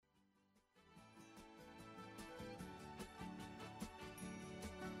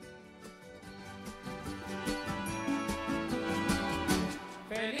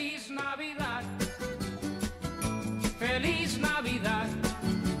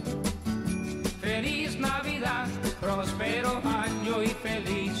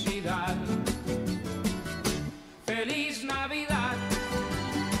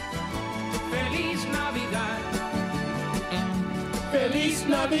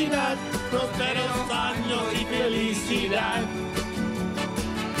Navidad, prosperos años y felicidad.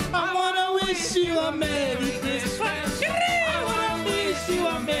 I wanna wish you a Merry Christmas. I wanna wish you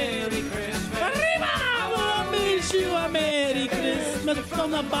a Merry Christmas. I wanna wish you a Merry Christmas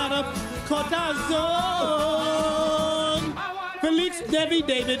from the bottom corazón. Felix Debbie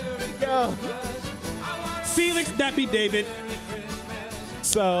David. Felix Nappy David.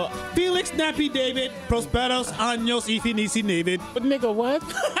 So, Felix Nappy David. Prosperos años y felicidad. but nigga, what?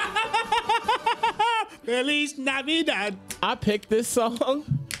 Feliz Navidad. I picked this song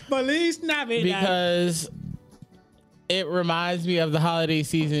Feliz Navidad. because it reminds me of the holiday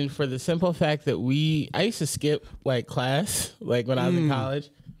season for the simple fact that I used to skip like class, like when I was in college,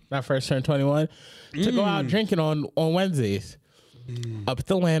 when I first turned 21, to go out drinking on Wednesdays up at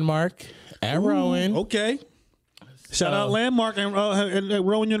the Landmark at Rowan. Okay. Shout out Landmark and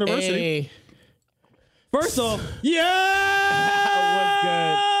Rowan University. Hey, First off, yeah!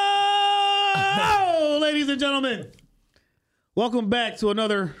 Oh, ladies and gentlemen, welcome back to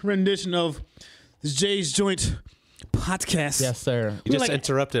another rendition of this Jay's Joint podcast. yes, sir. You just like-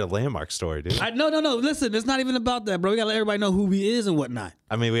 interrupted a Landmark story, dude. No. Listen, it's not even about that, bro. We gotta let everybody know who he is and whatnot.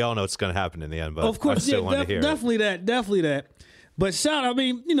 I mean, we all know it's going to happen in the end, but Of course, I still yeah, want to hear it. definitely that. But I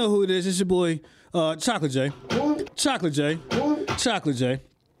mean, you know who it is. It's your boy, Chocolate J. Chocolate J.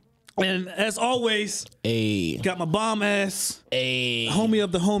 And as always, A got my bomb ass homie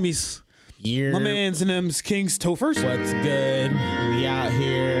of the homies. year. My man's and them's King's Tofers. What's good? We out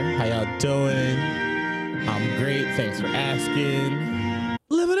here. How y'all doing? I'm great. Thanks for asking.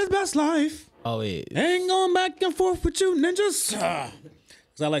 Living his best life. Always. Ain't going back and forth with you ninjas.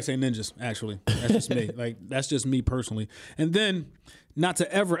 Because I like saying ninjas, actually. That's just me. That's just me personally. And then, not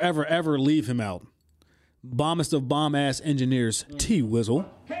to ever leave him out. Bombest of bomb-ass engineers, T-Wizzle.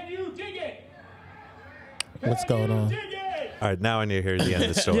 What's going on? All right, now I need to hear the end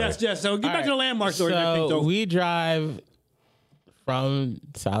of the story. Yes. So get back to the Landmark story. So we drive from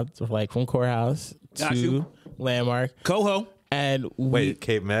from Courthouse Got to you. Landmark, Coho. and Wait,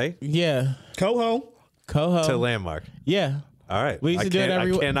 Cape May Coho. Coho, to Landmark. yeah, All right. We used to do it I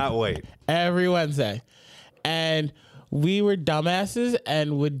cannot wait. every Wednesday, and we were dumbasses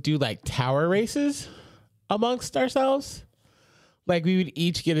and would do like tower races amongst ourselves. Like we would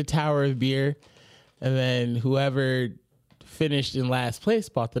each get a tower of beer, and then whoever finished in last place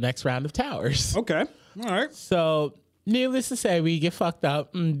bought the next round of towers. Okay. All right. So, needless to say, we get fucked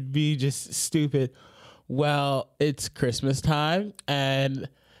up and be just stupid. Well, it's Christmas time, and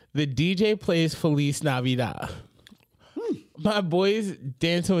the DJ plays Feliz Navidad. My boy's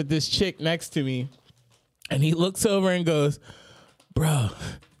dancing with this chick next to me, and he looks over and goes, "Bro,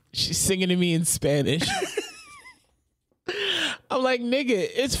 she's singing to me in Spanish." I'm like, nigga,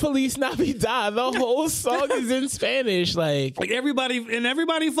 it's Feliz Navidad. The whole song is in Spanish. Like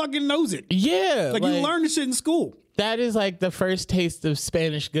everybody fucking knows it. yeah. Like you learn this shit in school. That is like the first taste of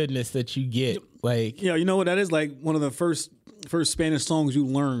Spanish goodness that you get. Like, Yeah, you know what? That is like one of the first Spanish songs you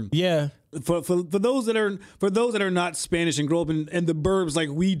learn. yeah, For those that are not Spanish and grow up in the burbs like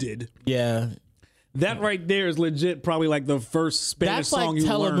we did, yeah. that right there is legit. Probably like the first Spanish That's song like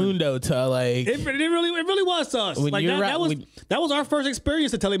you learned. Telemundo to like. It really was to us. When Like you're that was our first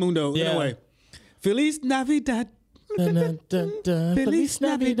experience at Telemundo in Yeah. a way. Feliz Navidad. Dun, dun, dun, dun, Feliz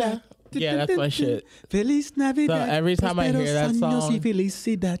Navidad. Yeah, that's my shit. Feliz Navidad. So every time I hear that Prosperos años song- y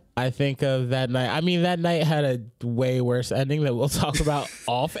felicidad. I think of that night. I mean, that night had a way worse ending that we'll talk about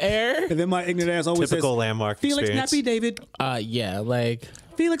off air. And then my ignorant ass always Typical says, Landmark Felix experience. Nappy David. Yeah, like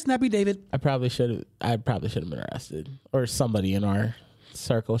Felix Nappy David. I probably should have been arrested, or somebody in our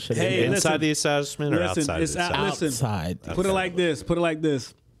circle should have Hey, been listen. Inside the establishment or Listen, outside it's the establishment? listen. outside. Put it like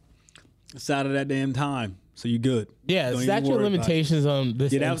this. It's out of that damn time. So you good. Yeah, Don't even statute of worry about it. limitations on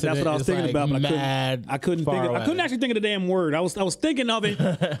this. Yeah, that's what I was thinking about, but I couldn't think. I couldn't actually think of the damn word. I was thinking of it,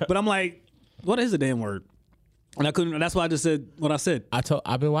 but I'm like, what is the damn word? And I couldn't. That's why I just said what I said.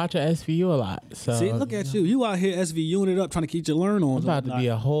 I've been watching SVU a lot. So See, look at you. You out here SVUing it up, trying to keep you learn on. I'm about to be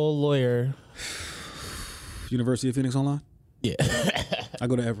a whole lawyer. University of Phoenix Online. Yeah, I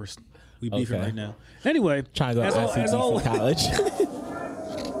go to Everest. We beefing Okay. right now. Anyway, trying to go as to SCT always, for college.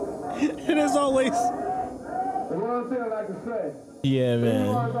 and as always, One thing I like to say, Yeah, man.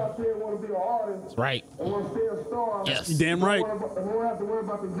 everybody out there want to be an artist That's right. and want to stay a star. Yes. you damn right. And don't have to worry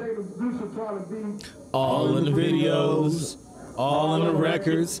about the Jacob producer trying to be. All in the videos, all on the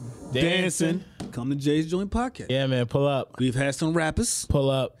records, dancing. Come to Jay's Joint Podcast. Yeah, man. Pull up. We've had some rappers Pull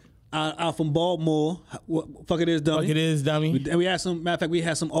up. out from Baltimore. What, fuck it is, dummy. Fuck it is, dummy. And we had some. Matter of fact, we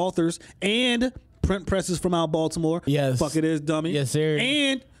had some authors and print presses from out Baltimore. Yes. Fuck it is, dummy. Yes, sir.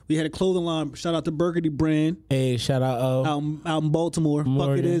 And We had a clothing line. Shout out to Burgundy brand Hey, shout out O. out in Baltimore. Fuck it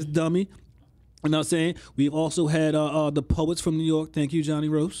Morgan. is, dummy. You know what I'm saying? We've also had the poets from New York. Thank you, Johnny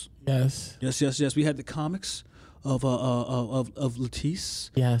Rose. Yes. Yes. We had the comics of Latisse.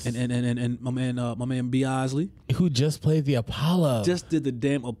 Yes. And my man B. Isley Who just played the Apollo? just did the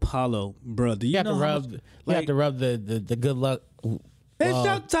damn Apollo, bro. Do you, you have know to how rub. much- You have to rub the good luck. It's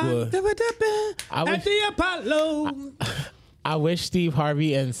your time. I At wish- the Apollo. I wish Steve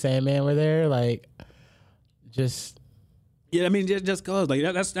Harvey and Sandman were there. Like, just Yeah, I mean, just cause like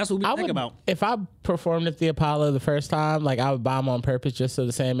that's what we I think would about. if I performed at the Apollo the first time. Like, I would bomb on purpose just so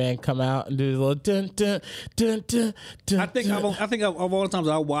the Sandman come out and do the little dun dun dun dun dun. I think of all the times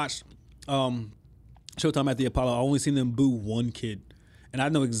I watched Showtime at the Apollo, I only seen them boo one kid, and I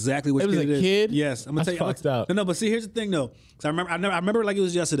know exactly which It was kid a it is. kid? Yes, I'm gonna That's tell you. fucked up. No, but see, here's the thing though. 'Cause I remember like it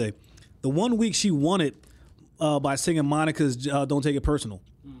was yesterday. The 1 week she won it by singing Monica's "Don't Take It Personal,"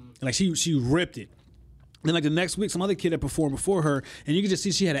 and like she ripped it. Then like the next week, some other kid had performed before her, and you could just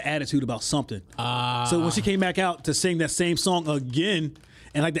see she had an attitude about something. So when she came back out to sing that same song again,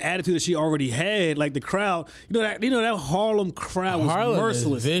 and like the attitude that she already had, like the crowd, you know that Harlem crowd was Harlem is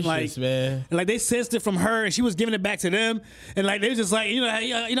merciless, vicious, like, man. and like they sensed it from her, and she was giving it back to them, and like they was just like, you know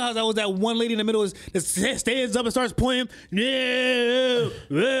how that was that one lady in the middle that stands up and starts pointing,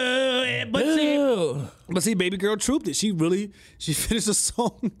 but see, baby girl trooped it. She finished the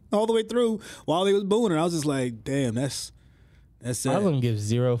song all the way through while they was booing her. I was just like, damn, that's sad. Harlem gives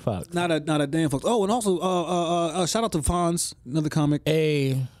zero fucks. Not a damn fuck. Oh, and also shout out to Fonz, another comic.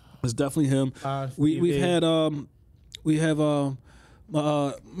 Hey, It's definitely him. We've Stevie. had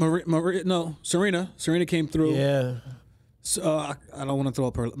Serena. Serena came through. yeah. I don't want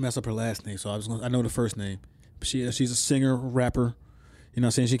to mess up her last name, so I know the first name. But she's a singer, rapper. You know what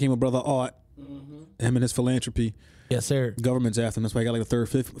I'm saying? She came with Brother Art, him and his philanthropy. Yes, sir. Government's after him. That's why I got like a third,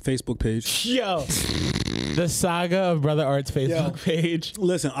 fifth Facebook page. Yo, the saga of Brother Art's Facebook page.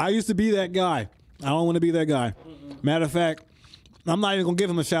 Listen, I used to be that guy. I don't want to be that guy. Matter of fact, I'm not even going to give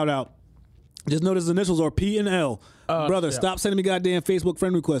him a shout out. Just know his initials are P and L. Brother, shit. stop sending me goddamn Facebook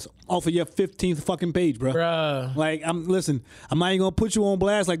friend requests off of your 15th fucking page, bro. Bruh. Like, I'm not even going to put you on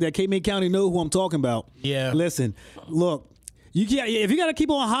blast like that. Cape May County know who I'm talking about. Yeah. Listen, look, if you got to keep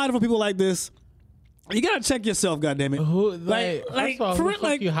on hiding from people like this, you got to check yourself, goddammit. Who, first of all, who the fuck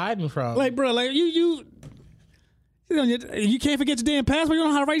like, you hiding from? like, bro, like you know, you can't forget your damn password. You don't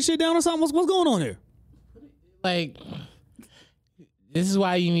know how to write shit down or something. What's going on here? Like, this is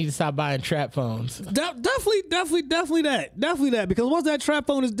why you need to stop buying trap phones. Definitely that. Because once that trap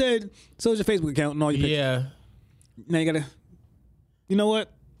phone is dead, so is your Facebook account and all your pictures. Yeah. Now you gotta. You know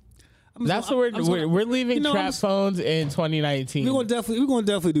what? That's what we're leaving trap phones in 2019. We're gonna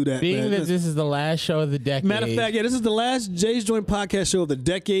definitely do that. Being man. that this is the last show of the decade. Matter of fact, this is the last Jay's Joint podcast show of the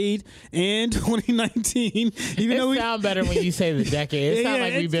decade and 2019. Even though It sounds better when you say the decade. It sounds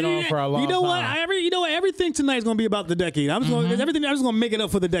like we've been on for a long time. You know what? Everything tonight is gonna be about the decade. I'm just gonna make it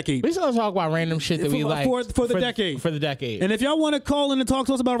up for the decade. We're just gonna talk about random shit that we like for the decade. For the decade. And if y'all want to call in and talk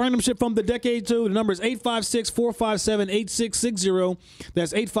to us about random shit from the decade too, the number is 856-457-8660.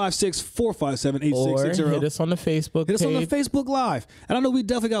 That's 856-457-8660. or hit us on the Facebook Hit us on the page. Facebook Live. And I know we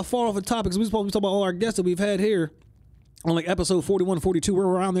definitely got far off the topics. We're supposed to talk about all our guests that we've had here on like episode 41, 42. We're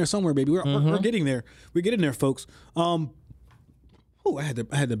around there somewhere, baby. We're getting there. We're getting there, folks. I had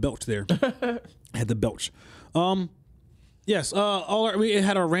the belch there. I had the belch. Yes. We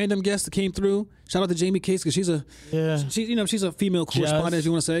had our random guest that came through. Shout out to Jamie Case because she's a female correspondent, as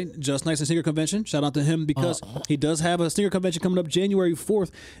you want to say. Just Nice and Sneaker Convention. Shout out to him because he does have a sneaker convention coming up January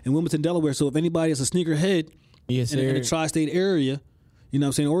 4th in Wilmington, Delaware. So if anybody is a sneakerhead Yes, in the sir. tri-state area, you know what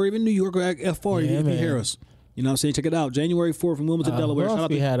I'm saying, or even New York or FR, Yeah, if you man. hear us. You know what I'm saying? Check it out. January 4th in Wilmington, Delaware. Who Shout else out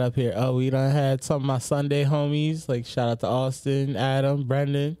we to had up here? Oh, we done had some of my Sunday homies. Like, shout out to Austin, Adam,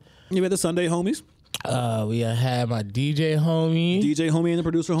 Brendan. you had the Sunday homies. We had my DJ homie. DJ homie and the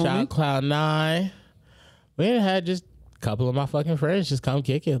producer Shout homie. out Cloud9. We had just a couple of my fucking friends just come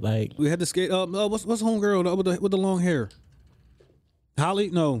kick it. Like, We had the skate. What's homegirl with the long hair? Holly?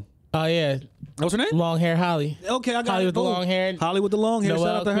 No. oh yeah, What's her name? long hair Holly. Okay, I got Holly it. with the long hair. Holly with the long hair. Shout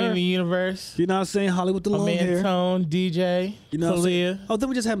Noel, out to Queen her. of the Universe. You know what I'm saying? Holly with the My long man hair. Tone, DJ, You know what I'm saying? Kalia. Oh, then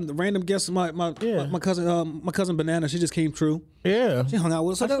we just have the random guests. My cousin Banana. She just came through. Yeah. She hung out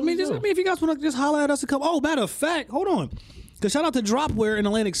with us. So That's if you guys want to just holler at us and come. Oh, matter of fact, hold on. Because shout out to Dropwear in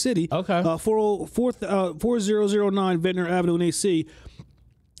Atlantic City. Okay. 4009 Ventnor Avenue in AC.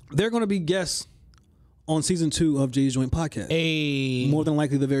 They're going to be guests on season 2 of Jay's Joint Podcast. Hey. More than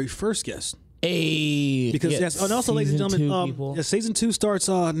likely the very first guest. Hey. Because Yeah, yes, and also, ladies and season gentlemen, 2, people. season 2 starts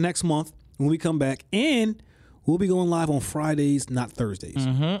next month when we come back, and We'll be going live on Fridays, not Thursdays.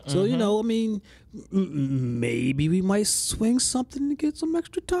 So, you know, I mean, maybe we might swing something to get some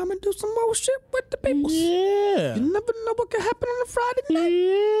extra time and do some more shit with the people. Yeah. You never know what could happen on a Friday night.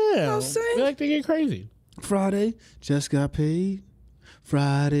 Yeah. know what I'm saying? We like to get crazy. Friday, just got paid.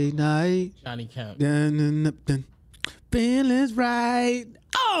 Friday night. Johnny Kemp. Dun, dun, dun, dun. Feelings right.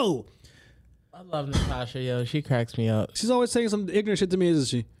 Oh! I love Natasha, yo. She cracks me up. She's always saying some ignorant shit to me, isn't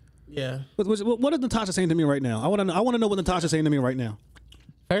she? Yeah. What is Natasha saying to me right now? I want to know what Natasha's saying to me right now.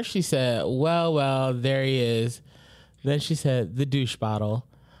 First she said, well, there he is. Then she said, the douche bottle.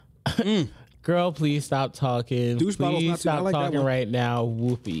 Girl, please stop talking. Douche bottle's please not too- I stop like that talking one. right now.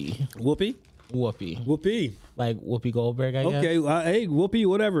 Whoopi. Whoopi? Whoopi. Whoopi. Like Whoopi Goldberg, I guess. Okay, hey, Whoopi,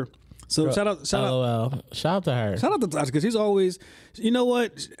 whatever. So shout out. LOL. Shout out to her. Shout out to Tasha because she's always, you know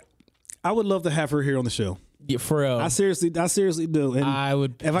what? I would love to have her here on the show. Yeah, for real. I seriously do. And I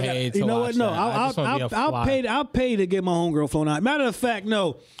would if I pay got, to you know watch what? No, that. I just wanna be a fly. I'll pay to get my homegirl flown out. Matter of fact,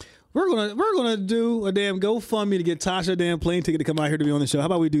 no, we're gonna do a damn GoFundMe to get Tasha a damn plane ticket to come out here to be on the show. How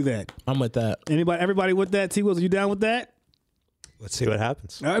about we do that? I'm with that. Everybody with that? T Wills, are you down with that? Let's see what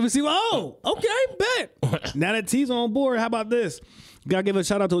happens. All right, let's see. Oh, okay, bet. Now that T's on board, how about this? Gotta give a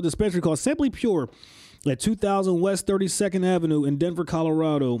shout out to a dispensary called Simply Pure at 2000 West 32nd Avenue in Denver,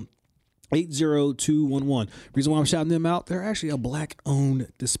 Colorado. 80211. Reason why I'm shouting them out, they're actually a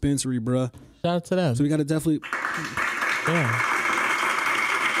black-owned dispensary, bruh. Shout out to them. So we got to definitely. Yeah.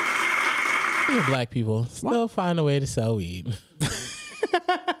 These black people still find a way to sell weed.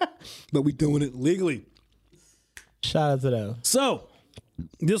 But we doing it legally. Shout out to them. So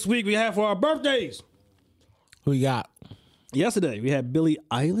this week we have for our birthdays. Who we got? Yesterday we had Billie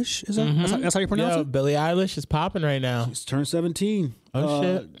Eilish. Is that that's how you pronounce Yo, it? Billie Eilish is popping right now. She's turned 17. Oh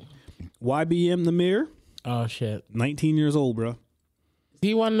shit. YBM The Mirror, Oh shit. 19 years old, bro. Is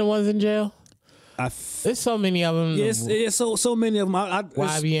he one of the ones in jail? There's so many of them. It's so many of them.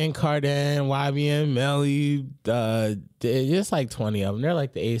 YBN Cardan, YBN Melly, just like 20 of them. They're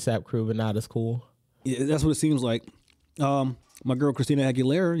like the ASAP crew, but not as cool. Yeah, that's what it seems like. My girl Christina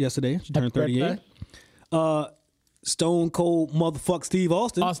Aguilera yesterday, she turned 38. Stone Cold motherfucker Steve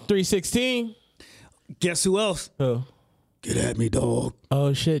Austin. Austin 316. Guess who else? Who? Get at me, dog.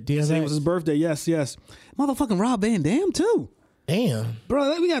 Oh shit, It was DMX. his birthday. Yes. Motherfucking Rob Van Dam too. Damn.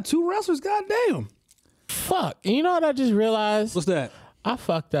 Bro, we got two wrestlers. Goddamn. Fuck. And you know what I just realized? What's that? I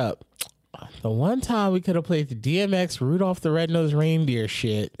fucked up. The one time we could have played the DMX Rudolph the Red-Nosed Reindeer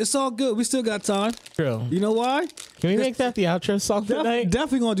shit. It's all good. We still got time. True. You know why? Can we make that the outro song tonight?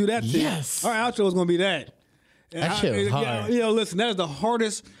 Definitely gonna do that. Thing. Yes. Our outro is gonna be that. That shit was hard. Listen, that is the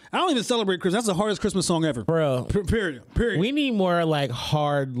hardest. I don't even celebrate Christmas. That's the hardest Christmas song ever. Bro. Period. We need more like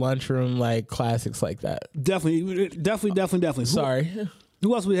hard lunchroom like classics like that. Definitely. Sorry.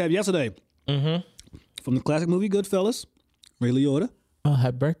 Who else we have yesterday? From the classic movie Goodfellas, Ray Liotta. Oh,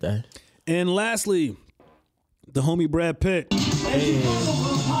 happy birthday. And lastly, the homie Brad Pitt.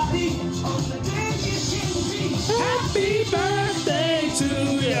 Happy birthday to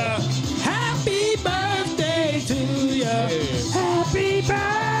ya. Happy birthday to ya. Happy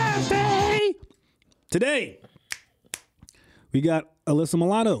birthday. Today, we got Alyssa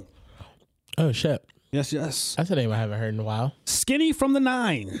Milano. Oh shit. Yes. That's a name I haven't heard in a while. Skinny from the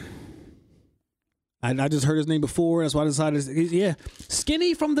Nine. I just heard his name before. That's why I decided. Yeah,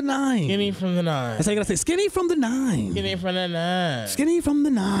 Skinny from the Nine. Skinny from the Nine. That's how you gotta say. Skinny from the Nine. Skinny from the Nine. Skinny from the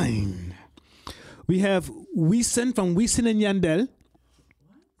Nine. We have Wisin from Wisin and Yandel.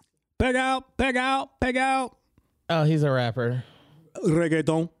 Peg out. Oh, he's a rapper.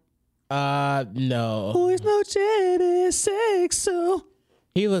 Reggaeton. No. Boys no de sexo.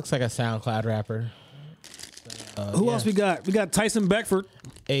 He looks like a SoundCloud rapper. Who else we got? We got Tyson Beckford.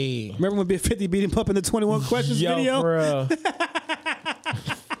 Hey. Remember when Big 50 beat him up in the 21 Questions video? Bro.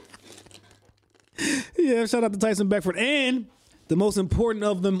 Yeah, shout out to Tyson Beckford. And the most important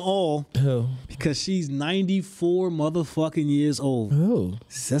of them all, Who? because she's 94 motherfucking years old. Who?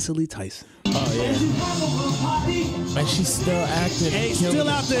 Cecily Tyson. Oh yeah. And she's still active. Hey, still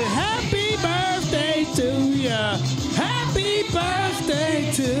out there. Happy birthday to ya. Happy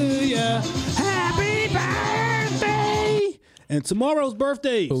birthday to ya. Happy birthday. And tomorrow's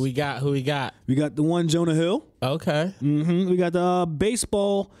birthdays. Who we got? We got the one Jonah Hill. Okay. We got the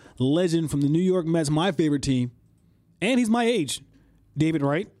baseball legend from the New York Mets, my favorite team. And he's my age, David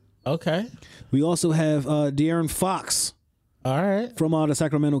Wright. Okay. We also have De'Aaron Fox All right. from the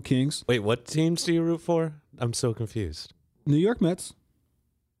Sacramento Kings. Wait, what teams do you root for? I'm so confused. New York Mets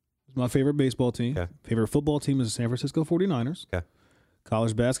is my favorite baseball team. Okay. Favorite football team is the San Francisco 49ers. Okay.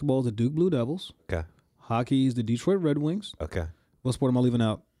 College basketball is the Duke Blue Devils. Okay. Hockey is the Detroit Red Wings. Okay. What sport am I leaving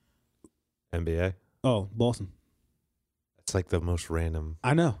out? NBA. Oh, Boston. It's like the most random.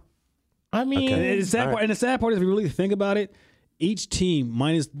 I know. I mean, Okay. And the sad All part, right. and the sad part is, if you really think about it, each team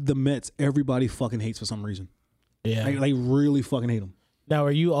minus the Mets, everybody fucking hates for some reason. yeah. Like, they really fucking hate them. Now,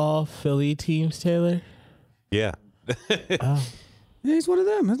 are you all Philly teams, Taylor? Yeah. Oh. Yeah, he's one of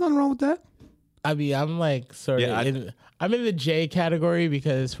them. There's nothing wrong with that. I mean, I'm like sort of Yeah, I'm in the J category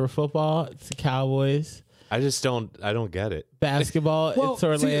because for football, it's the Cowboys. I don't get it. Basketball, it's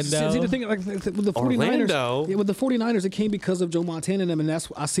Orlando. See the thing, like with the 49ers, Orlando? yeah, with the 49ers, it came because of Joe Montana and them, and that's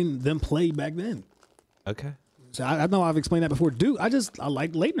I seen them play back then. Okay. So I know I've explained that before. Dude, I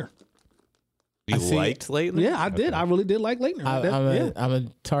like Leitner. You see- liked lately? Yeah, I did. I really did like Leitner. I'm a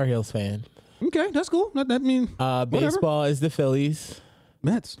Tar Heels fan. Okay, that's cool. That mean whatever. Baseball is the Phillies.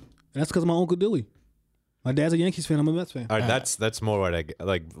 Mets. And that's because of my Uncle Dilly. My dad's a Yankees fan. I'm a Mets fan. All right, that's more what I get.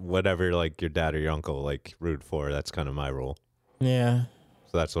 Like whatever, like your dad or your uncle like root for. That's kind of my rule. Yeah.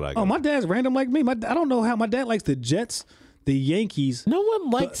 So that's what I. Go. Oh, my dad's random like me. I don't know how my dad likes the Jets, the Yankees, No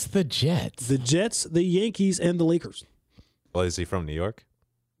one likes the Jets. the Yankees, and the Lakers. Well, is he from New York?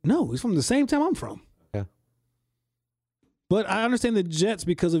 No, he's from the same town I'm from. Yeah. But I understand the Jets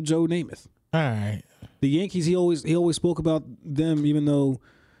because of Joe Namath. All right. The Yankees, he always spoke about them, even though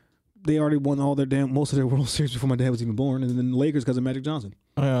they already won most of their World Series before my dad was even born. And then the Lakers because of Magic Johnson.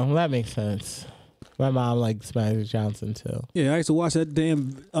 Well, that makes sense. My mom likes Magic Johnson too. Yeah, I used to watch that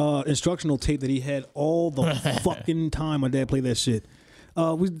damn instructional tape that he had all the fucking time. My dad played that shit.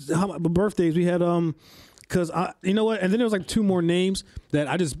 Birthdays we had because you know what, and then there was like two more names that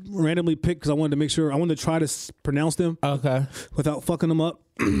I just randomly picked because I wanted to make sure I wanted to try to pronounce them Okay. without fucking them up.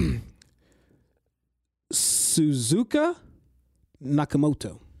 Suzuka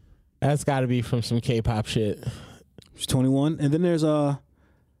Nakamoto. That's got to be from some K-pop shit. She's 21, and then there's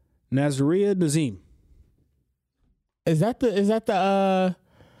Nazariya Nazim. Is that the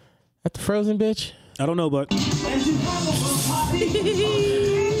Frozen bitch? I don't know, but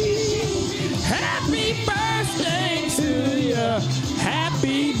happy birthday to ya.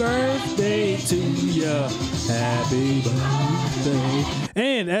 Happy birthday to ya. Happy birthday.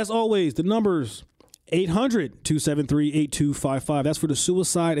 And as always, the numbers 800-273-8255. That's for the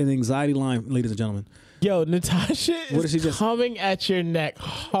suicide and anxiety line, ladies and gentlemen. Yo, Natasha What is did she just- coming at your neck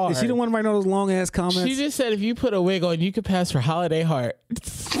hard. Is she the one writing all those long ass comments? She just said if you put a wig on, you could pass for holiday heart.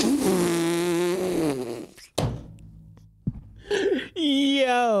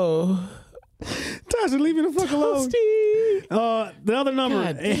 Yo. Tasha, leave me the fuck alone. Toasty. The other number,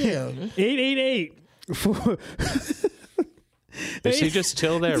 God damn. 888. Did she just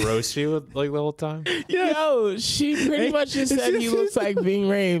chill there, roast you like the whole time? Yo, she pretty much just said he looks like Ving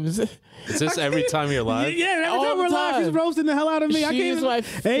Rhames. Is this every time you're live? Yeah, every All time the we're live, she's time. roasting the hell out of me. I She can't is even. my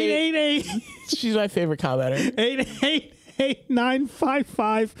 888. She's my favorite commenter.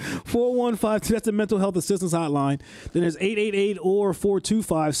 888-955-4152. That's the mental health assistance hotline. Then there's 888 or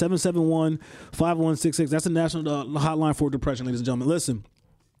 425-771-5166. That's the national hotline for depression, ladies and gentlemen. Listen,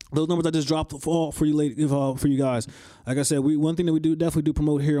 those numbers I just dropped for you guys. Like I said, one thing that we definitely do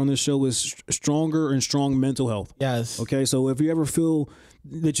promote here on this show is stronger and strong mental health. Yes. Okay, so if you ever feel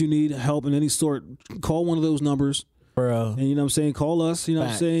that you need help in any sort, call one of those numbers. Bro. And you know what I'm saying? Call us. You know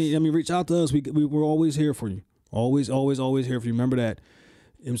what I'm saying? I mean, reach out to us. We're always here for you. Always, always, always here for you. Remember that.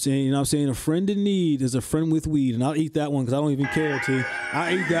 I'm saying, you know what I'm saying? A friend in need is a friend with weed. And I'll eat that one because I don't even care to.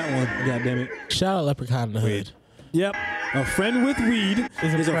 I eat that one. God damn it. Shout out Leprechaun in the Hood. Yep. A friend with weed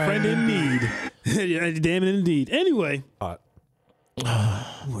is a friend in need. Yeah, damn it, indeed. Anyway. Hot.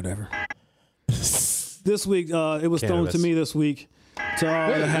 Whatever. This week, it was thrown to Cannabis. me this week. To,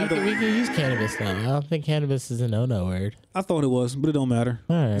 Wait, have we the- can use cannabis now. I don't think cannabis is a no-no word. I thought it was, but it don't matter.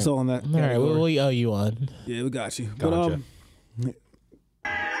 All right. It's all on that. All right, category. we owe you one. Yeah, we got you. Gotcha. But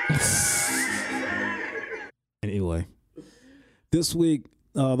anyway, this week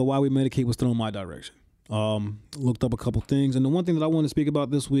the Why We Medicate was thrown my direction. Looked up a couple things, and the one thing that I want to speak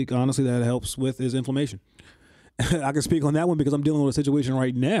about this week, honestly, that helps with is inflammation. I can speak on that one because I'm dealing with a situation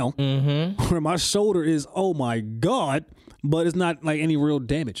right now where my shoulder is, oh my God, but it's not like any real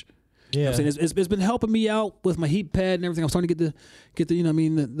damage. You know what I'm saying? It's been helping me out with my heat pad and everything. I'm starting to get the you know what I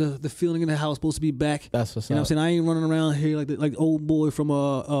mean the feeling in the house supposed to be back. That's what's You know what I'm up. saying? I ain't running around here like old boy from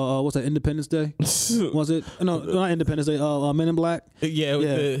what's that, Independence Day? Was it? No, not Independence Day. Men in Black. Yeah,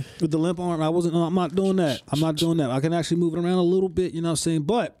 With the limp arm. I'm not doing that. I'm not doing that. I can actually move it around a little bit, you know what I'm saying?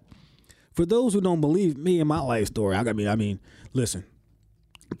 But for those who don't believe me and my life story, I mean, listen.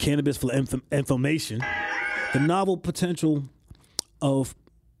 Cannabis for inflammation, the novel potential of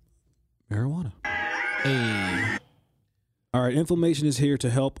marijuana. Hey. All right, inflammation is here to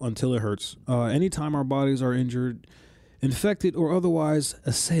help until it hurts. Anytime our bodies are injured, infected, or otherwise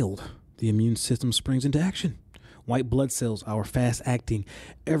assailed, the immune system springs into action. White blood cells, our fast-acting,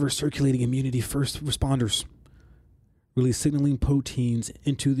 ever-circulating immunity first responders, release signaling proteins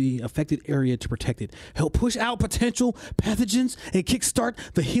into the affected area to protect it, help push out potential pathogens, and kickstart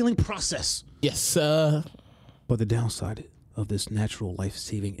the healing process. Yes, sir. But the downside of this natural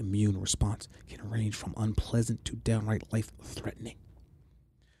life-saving immune response can range from unpleasant to downright life-threatening.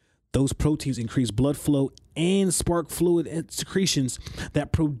 Those proteins increase blood flow and spark fluid and secretions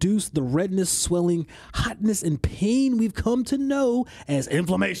that produce the redness, swelling, hotness, and pain we've come to know as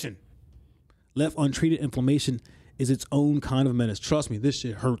inflammation. Left untreated, inflammation is its own kind of menace. Trust me, this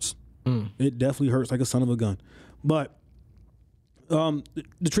shit hurts. It definitely hurts like a son of a gun. But the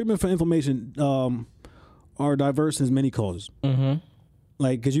treatment for inflammation are diverse in many causes.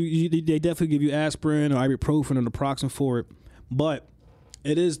 Like, because they definitely give you aspirin or ibuprofen or naproxen for it. But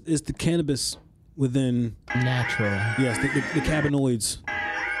it's the cannabis within Natural. yes, the cannabinoids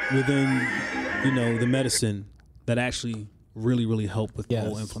within the medicine that actually really help with the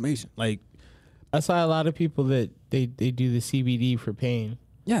whole Yes. inflammation. Like, I saw a lot of people that they do the CBD for pain.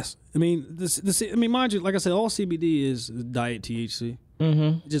 yes, I mean mind you, like I said, all CBD is diet THC.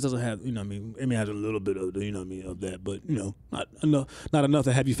 It just doesn't have, it may have a little bit of, of that, but not enough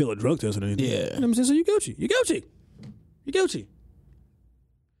to have you feel a drug test or anything. Yeah. You know what I'm saying? So you Gucci.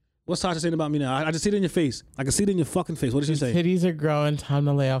 What's Tasha saying about me now? I just see it in your face. I can see it in your fucking face. What did she say? Titties are growing. Time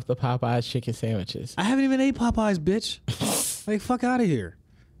to lay off the Popeyes chicken sandwiches. I haven't even ate Popeyes, bitch. Like, fuck out of here.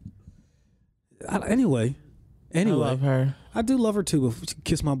 Anyway, I love her. I do love her too, but she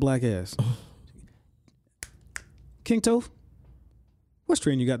kiss my black ass. King Toph, what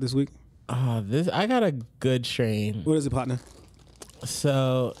strain you got this week? I got a good strain. What is it, partner?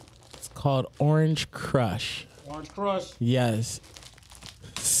 So it's called Orange Crush. Orange Crush. Yes.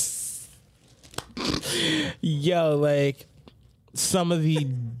 Yo, like some of the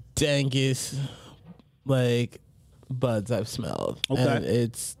dangest buds I've smelled. Okay. And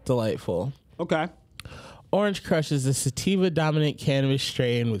it's delightful. Okay. Orange Crush is a sativa dominant cannabis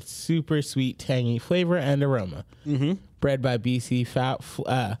strain with super sweet, tangy flavor and aroma. Bred by BC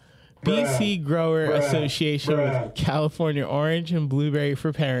Grower Association with California Orange and Blueberry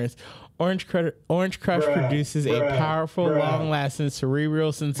for parents. Orange Crush produces a powerful, long-lasting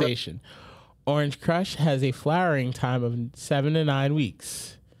cerebral sensation. Orange Crush has a flowering time of 7 to 9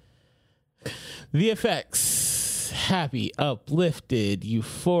 weeks. The effects: happy, uplifted,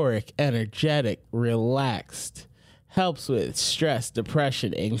 euphoric, energetic, relaxed. Helps with stress,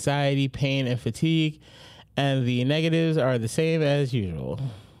 depression, anxiety, pain, and fatigue. And the negatives are the same as usual.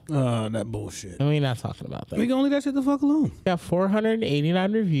 That bullshit. And we're not talking about that. We gonna leave that shit the fuck alone. Got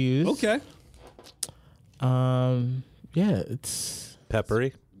 489 reviews. Okay. Yeah, it's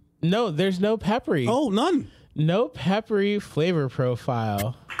Peppery. no. There's no peppery. Oh, none. No peppery flavor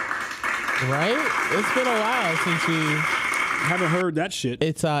profile. Right? It's been a while since we. Haven't heard that shit.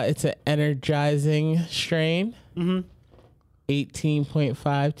 It's an energizing strain. 18.5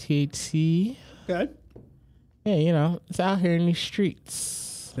 THC. Okay. Yeah, it's out here in these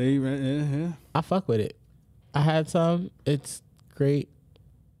streets. Yeah. I fuck with it. I had some. It's great.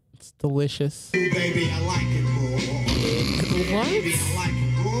 It's delicious. Baby, I like it raw. Baby, I like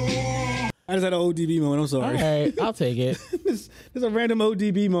it raw. I just had an ODB moment. I'm All sorry. right, I'll take it. It's a random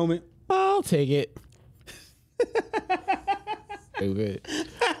ODB moment. I'll take it. Stupid.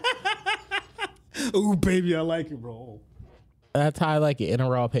 Ooh, baby, I like it, bro. That's how I like it, in a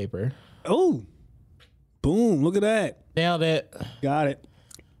raw paper. Oh, boom! Look at that. Nailed it. Got it.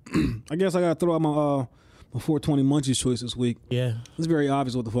 I guess I gotta throw out my 420 Munchies choice this week. Yeah. It's very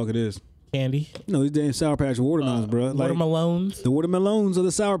obvious what the fuck it is. Candy. These damn Sour Patch watermelons, bro. Like, Watermelons. the watermelons of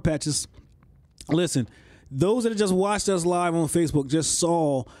the Sour Patches. Listen, those that just watched us live on Facebook just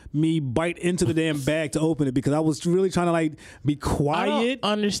saw me bite into the damn bag to open it because I was really trying to be I quiet.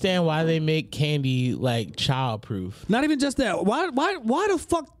 don't understand why they make candy childproof. Not even just that. Why the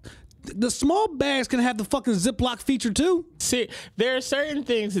fuck? The small bags can have the fucking Ziploc feature too. See, there are certain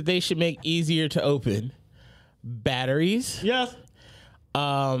things that they should make easier to open. Batteries. Yes.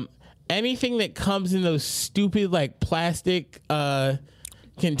 Anything that comes in those stupid plastic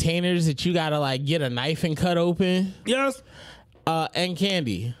containers that you gotta get a knife and cut open. Yes. And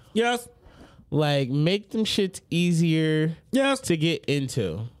candy. Yes. Make them shits easier Yes. to get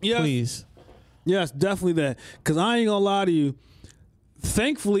into. Yes. Please. Yes, definitely that. Because I ain't gonna lie to you.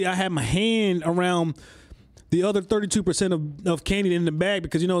 Thankfully, I had my hand around the other 32% of candy in the bag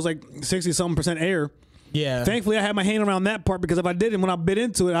because it's 60-something% air. Yeah. Thankfully, I had my hand around that part because if I didn't, when I bit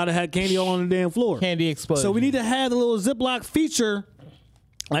into it, I'd have had candy all on the damn floor. Candy explosion. So we need to have the little Ziploc feature,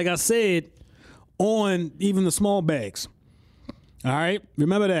 like I said, on even the small bags. All right,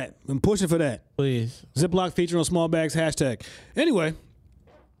 remember that. I'm pushing for that. Please. Ziploc feature on small bags hashtag. Anyway,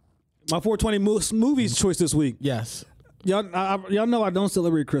 my 420 movies choice this week. Yes. Y'all know I don't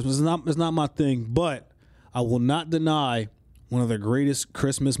celebrate Christmas. It's not my thing, but I will not deny one of the greatest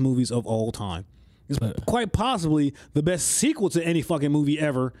Christmas movies of all time. It's quite possibly the best sequel to any fucking movie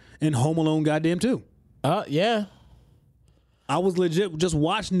ever, in Home Alone goddamn 2. Yeah. I was legit just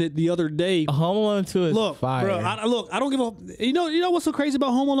watching it the other day. Home Alone 2 is fire. Bro, I don't give a... You know what's so crazy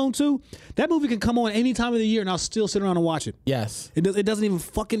about Home Alone 2? That movie can come on any time of the year and I'll still sit around and watch it. Yes. It doesn't even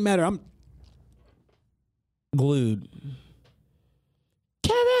fucking matter. I'm glued.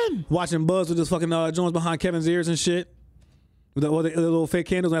 Kevin! watching Buzz with his fucking Jones behind Kevin's ears and shit. With the little fake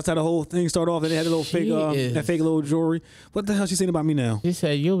candles. That's how the whole thing started off. And they had a little that fake little jewelry. What the hell she saying about me now? She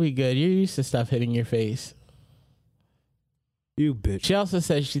said, "You'll be good. You're used to stuff hitting your face." You bitch. She also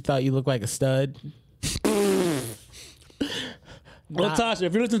said she thought you looked like a stud. Latasha,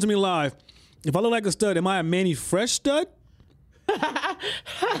 if you're listening to me live, if I look like a stud, am I a Manny Fresh stud?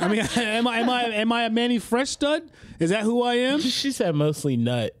 I mean, am I a Manny Fresh stud? Is that who I am? She said mostly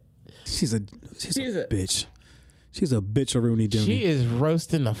nut. She's a bitch. She's a bitch, a Rooney Dooney. She is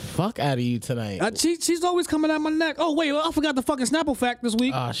roasting the fuck out of you tonight. She's always coming out my neck. Oh wait, I forgot the fucking Snapple fact this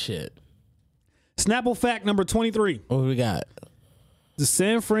week. Oh shit. Snapple fact number 23. What we got? The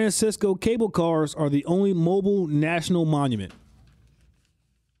San Francisco cable cars are the only mobile national monument.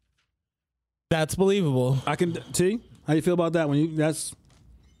 That's believable. I can see how you feel about that one. It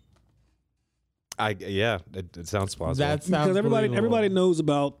sounds plausible. That sounds because everybody believable. knows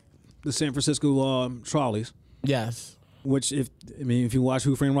about the San Francisco trolleys. Yes. Which if you watch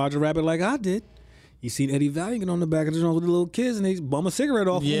Who Framed Roger Rabbit like I did, you seen Eddie Valiant on the back of the drone with the little kids and they bum a cigarette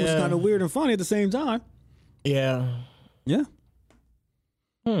off. Yeah. It was kind of weird and funny at the same time. Yeah. Yeah.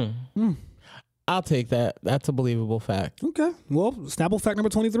 I'll take that. That's a believable fact. Okay. Well, Snapple fact number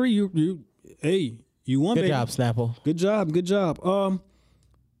 23. You won. Good baby. job, Snapple. Good job.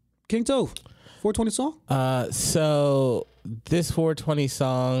 King Toph, 420 song. So this 420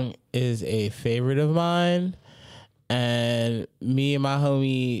 song is a favorite of mine, and me and my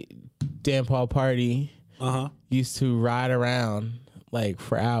homie Dan Paul Party used to ride around like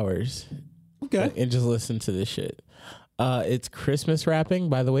for hours. Okay. And just listen to this shit. It's Christmas Wrapping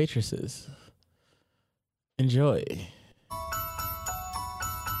by the Waitresses. Enjoy.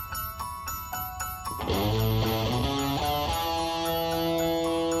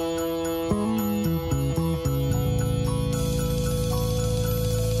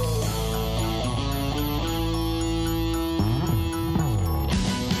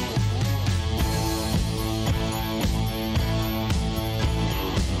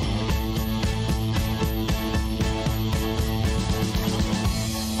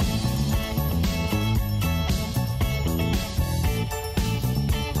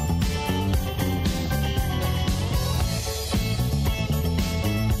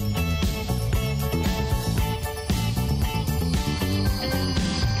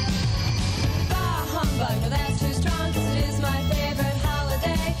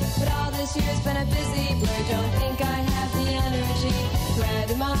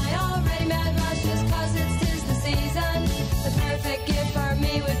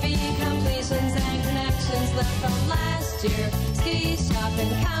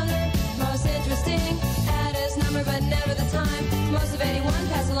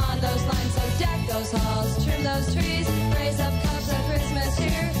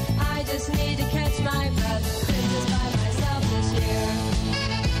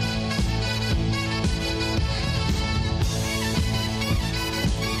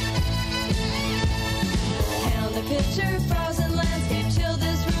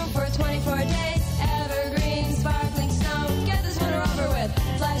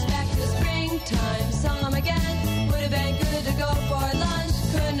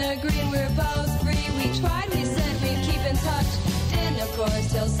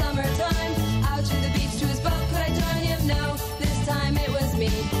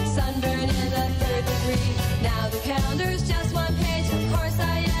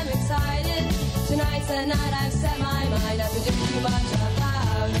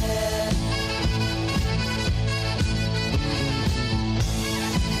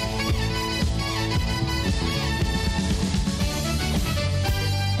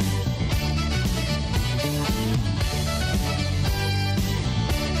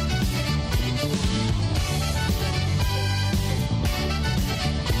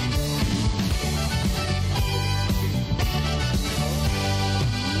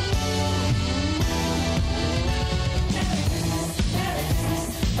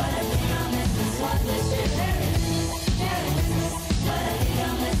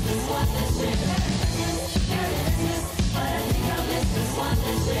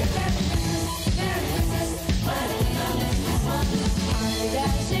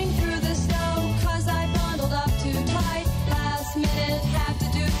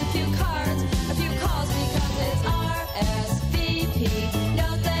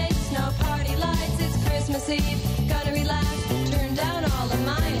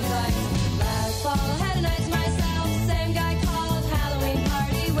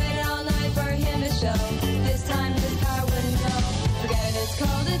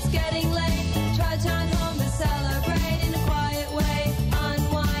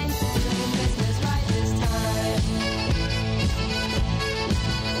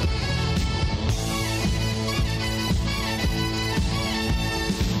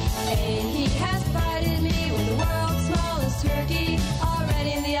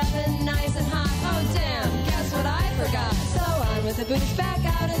 the boots back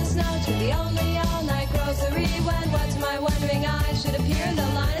out in the snow to the only all-night grocery. When what to my wondering eyes should appear in the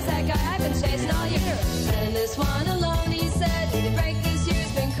line is that guy I've been chasing all year. And this one alone, he said, the break this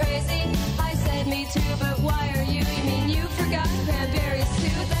year's been crazy. I said, me too, but why are you? You mean you forgot cranberries too?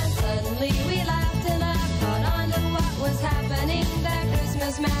 Then suddenly we laughed and laughed, caught on to what was happening. That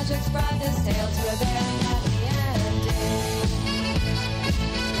Christmas magic's brought this tale to a very happy ending.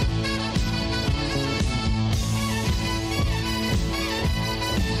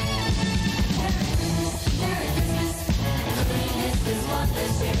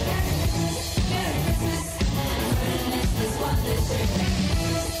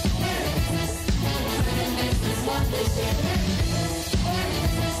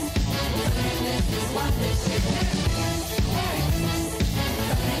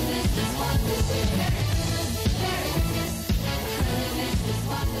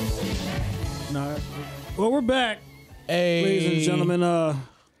 No. Well, we're back, Hey, ladies and gentlemen.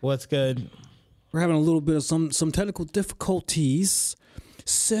 what's good? We're having a little bit of some technical difficulties.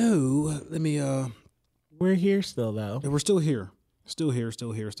 So let me. We're here still though. We're still here. Still here.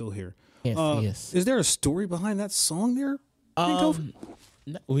 Can't see us. Is there a story behind that song there? No,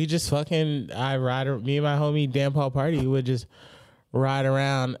 we just fucking me and my homie Dan Paul Party would just ride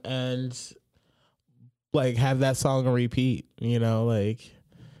around and like have that song on repeat, you know, like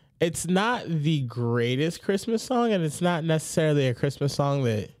it's not the greatest Christmas song and it's not necessarily a Christmas song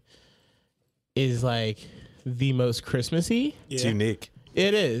that is like the most Christmassy. It's unique.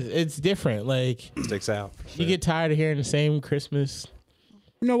 It is. It's different. Like Sticks out. you get tired of hearing the same Christmas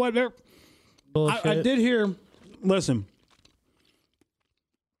You know what? bullshit. I did hear. Listen,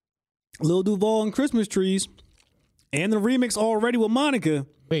 Lil Duval and Christmas Trees, and the remix already with Monica.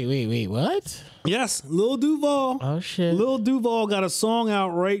 Wait, what? Yes, Lil Duval. Oh shit. Lil Duval got a song out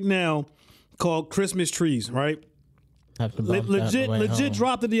right now called Christmas Trees, right? Have to bump that on Legit the way home.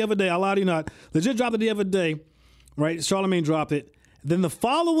 dropped it the other day. I lie to you not. Legit dropped it the other day, right? Charlamagne dropped it. Then the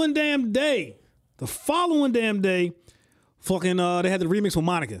following damn day, fucking they had the remix with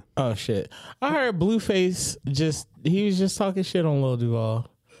Monica. Oh shit! I heard Blueface he was just talking shit on Lil Duval.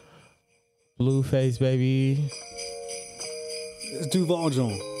 Blueface, baby. It's Duval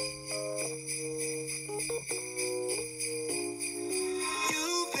Jones.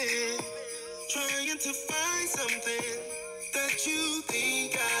 You've been trying to find something that you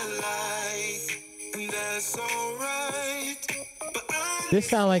think I like, and that's alright. But This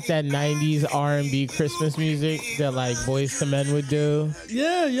sound like that '90s R&B Christmas music that like Boyz II Men would do.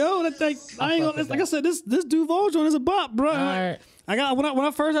 Yeah, yo, that thing. I ain't gonna. Like I said, this Duval joint is a bop, bro. Alright. I got when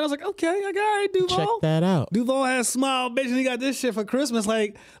I first heard, I was like, okay, I got all right, Duval. Check that out. Duval has Smile, bitch, and he got this shit for Christmas.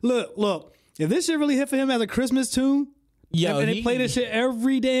 Like, look. If this shit really hit for him as a Christmas tune, Yo, and they play this shit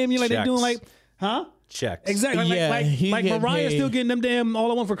every damn year, like they're Checks. doing, like, huh? Checks. Exactly. Yeah, like he's getting Mariah's paid. still getting them damn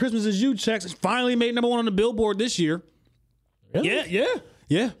All I Want for Christmas Is You checks. It's finally made number one on the Billboard this year. Really?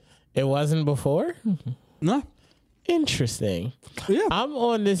 Yeah. It wasn't before. No. Interesting. Yeah. I'm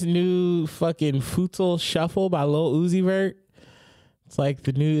on this new fucking Futsal Shuffle by Lil Uzi Vert. It's like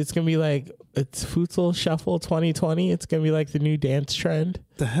the new. It's gonna be like it's Futsal Shuffle 2020. It's gonna be like the new dance trend.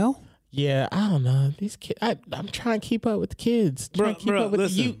 The hell? Yeah, I don't know. These kids, I'm trying to keep up with the kids. Trying to keep up with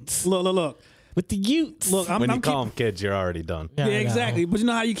listen. the youths. Look. With the youths. Look, When you I'm call them kids, you're already done. Yeah, yeah, I know. exactly. But you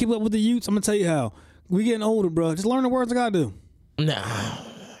know how you keep up with the youths? I'm gonna tell you how. We getting older, bro. Just learn the words I gotta do. Nah,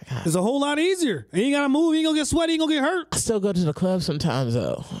 It's a whole lot easier. You ain't gotta move. You ain't gonna get sweaty. You ain't gonna get hurt. I still go to the club sometimes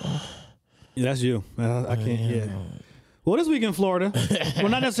though. Yeah, that's you. I can't. Yeah. Well, this week in Florida. Well,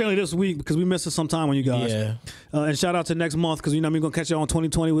 not necessarily this week because we missed it some time on you guys. Yeah. And shout out to next month because you know I'm gonna catch you on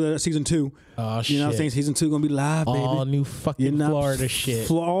 2020 with season 2. Oh shit. You know what I'm saying? Season 2 gonna be live, baby. All new fucking Florida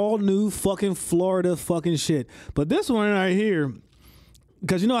shit. All new fucking Florida fucking shit. But this one right here,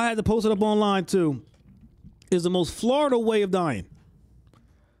 because you know I had to post it up online too, is the most Florida way of dying.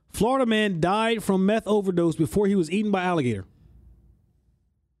 Florida man died from meth overdose before he was eaten by alligator.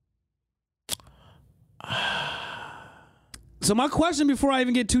 So my question before I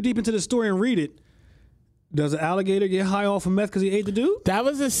even get too deep into the story and read it, does an alligator get high off of meth because he ate the dude? That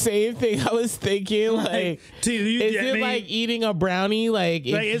was the same thing I was thinking. Like, is it like eating a brownie? Like,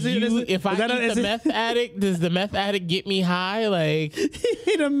 if I eat the meth addict, does the meth addict get me high? Like, he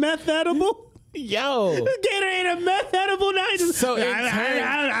ate a meth edible? Yo. Gator ate a meth edible now. So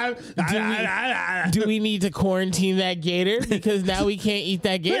do we need to quarantine that gator? Because now we can't eat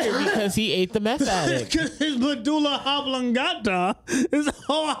that gator because he ate the meth addict. Because his medulla oblongata is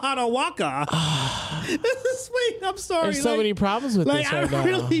Hoahadawaka. Wait, I'm sorry. There's so many problems with this right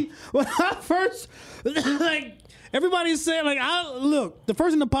now. When I first, everybody's saying like, look, the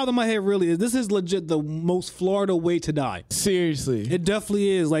first thing that popped in my head really is this is legit the most Florida way to die. Seriously. It definitely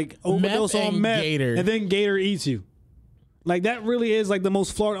is like overdose Meth on and meth, gator. and then gator eats you. Like that really is like the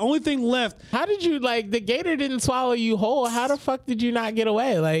most Florida. Only thing left. How did you the gator didn't swallow you whole? How the fuck did you not get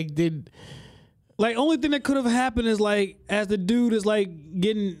away? Like only thing that could have happened is like as the dude is like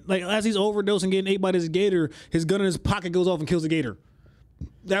getting like as he's overdosing getting ate by this gator, his gun in his pocket goes off and kills the gator.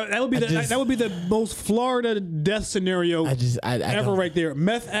 That would be that would be the most Florida death scenario ever right there.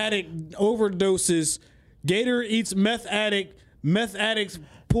 Meth addict overdoses, gator eats meth addict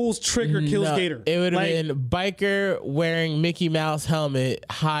pulls trigger, kills gator. It would have been biker wearing Mickey Mouse helmet,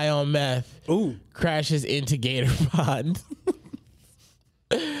 high on meth. Ooh, crashes into gator pond.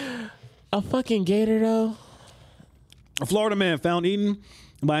 A fucking gator though. A Florida man found eaten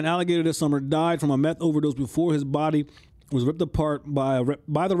by an alligator this summer died from a meth overdose before his body was ripped apart by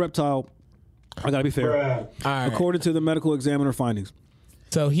the reptile. I gotta be fair. All right. According to the medical examiner findings.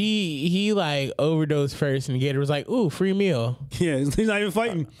 So he like overdosed first, and the gator was like, "Ooh, free meal." Yeah, he's not even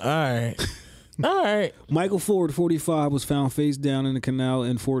fighting. All right. All right. Michael Ford, 45, was found face down in the canal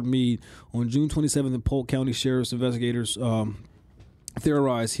in Fort Meade on June 27th. The Polk County Sheriff's investigators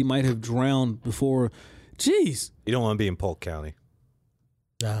theorized he might have drowned before. Jeez. You don't want to be in Polk County.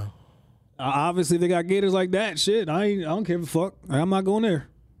 No. Obviously, if they got gators like that, shit, I don't care a fuck. I'm not going there.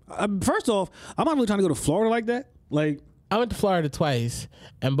 First off, I'm not really trying to go to Florida like that. Like, I went to Florida twice,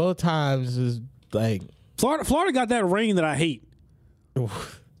 and both times was like Florida got that rain that I hate.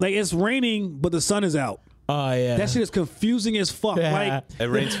 Like it's raining, but the sun is out. Oh yeah, that shit is confusing as fuck. Yeah. Like it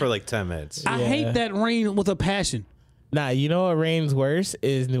rains for like 10 minutes. I hate that rain with a passion. Nah, you know what rains worse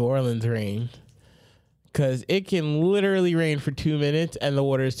is New Orleans rain, because it can literally rain for 2 minutes and the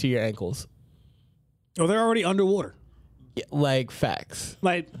water is to your ankles. Oh, they're already underwater. Yeah, like facts.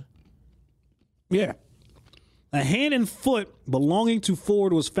 Like, yeah. A hand and foot belonging to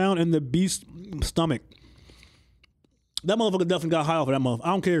Ford was found in the beast's stomach. That motherfucker definitely got high off of that motherfucker. I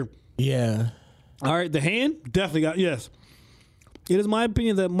don't care. Yeah. All right, the hand definitely got, yes. It is my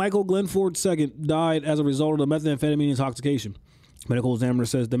opinion that Michael Glenn Ford II died as a result of the methamphetamine intoxication. Medical examiner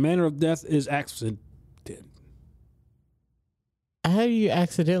says the manner of death is accident. How do you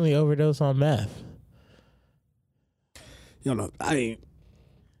accidentally overdose on meth? You know, I ain't.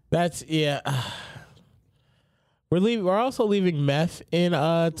 That's, yeah. We're also leaving meth in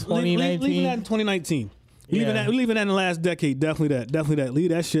 2019. Leaving that in 2019. Leaving that in the last decade. Definitely that. Leave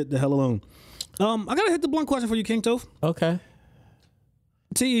that shit the hell alone. I gotta hit the blunt question for you, King Toph. Okay.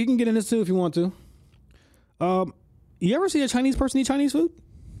 T, you can get in this too if you want to. You ever see a Chinese person eat Chinese food?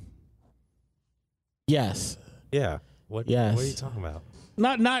 Yes. Yeah. What are you talking about?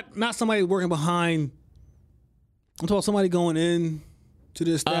 Not somebody working behind. I'm talking about somebody going in to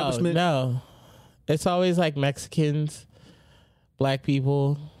the establishment. Oh, no. It's always like Mexicans, black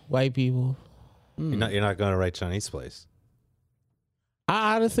people, white people. You're not going to right Chinese place.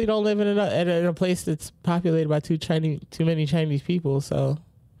 I honestly don't live in a place that's populated by too many Chinese people. So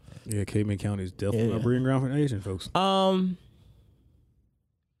yeah, Cayman County is definitely a breeding ground for Asian folks. Yeah,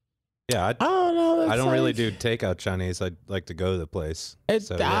 I don't know. I don't really do takeout Chinese. I like to go to the place.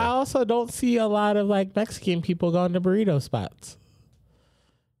 So, yeah. I also don't see a lot of like Mexican people going to burrito spots.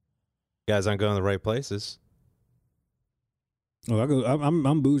 You guys aren't going to the right places. Oh,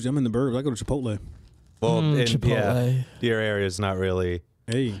 I'm bougie. I'm in the burbs. I go to Chipotle. Well, Chipotle. Yeah, your area is not really.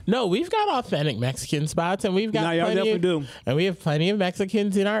 Hey, no, we've got authentic Mexican spots, and we've got y'all definitely do. And we have plenty of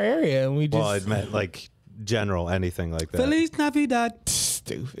Mexicans in our area, and we just. Well, it meant like general anything like that. Feliz Navidad.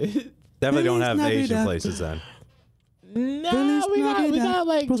 Stupid. Definitely don't have Navidad. Asian places then. No, we got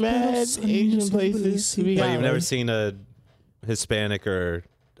like mad Asian places. But you've never seen a Hispanic or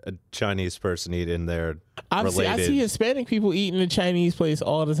a Chinese person eat in there. I see Hispanic people eating in a Chinese place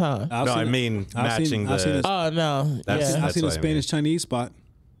all the time. I mean matching the. Oh no! I've seen a Spanish Chinese spot.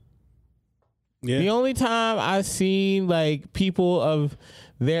 Yeah. The only time I've seen like people of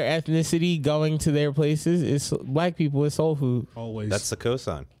their ethnicity going to their places is black people with soul food. Always. That's the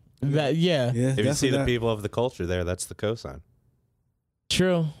cosign. That If you see the people of the culture there, that's the cosign.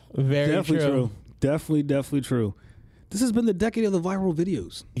 True. Very definitely true. Definitely true. This has been the decade of the viral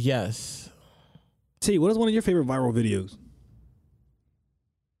videos. Yes. T, what is one of your favorite viral videos?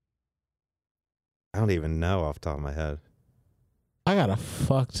 I don't even know off the top of my head. I got a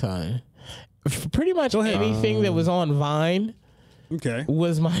fuck ton. Pretty much anything that was on Vine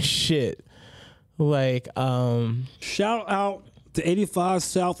was my shit. Like, shout out to 85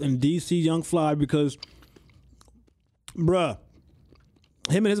 South and DC Young Fly because, bruh,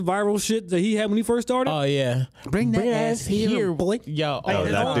 him and his viral shit that he had when he first started. Oh yeah, bring that ass here, boy. Yo,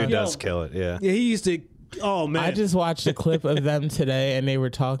 that dude does kill it. Yeah. Yeah, he used to Oh man, I just watched a clip of them today, and they were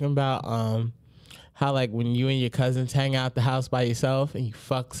talking about how like when you and your cousins hang out the house by yourself and you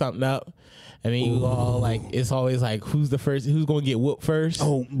fuck something up, and then you all like it's always like who's gonna get whooped first.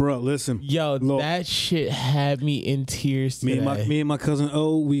 Oh, bro, listen. Yo, Look, that shit had me in tears today. me and my cousin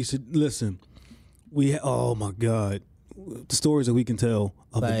we should listen. Oh my god, the stories that we can tell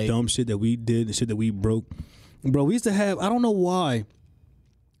of the Like- dumb shit that we did, the shit that we broke, bro. We used to have. I don't know why.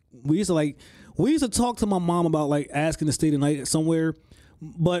 We used to talk to my mom about like asking to stay the night somewhere.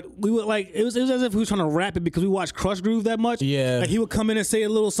 But we would like it was as if we were trying to rap it because we watched Crush Groove that much. Yeah. Like he would come in and say a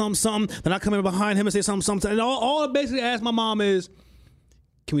little something, then I come in behind him and say something. And all I basically asked my mom is,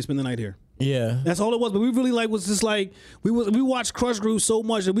 can we spend the night here? Yeah. That's all it was. But we really like was just like we watched Crush Groove so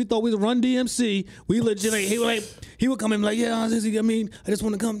much that we thought we would Run DMC. We legit he would come in like, yeah, I just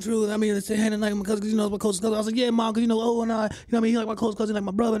want to come through. I mean, say hey tonight, my cousin, because my close cousin. I was like, yeah, mom, because and I, he like my close cousin, like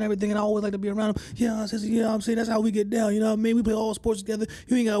my brother and everything, and I always like to be around him. Yeah, I said, yeah, I'm saying that's how we get down. You know what I mean? We play all sports together.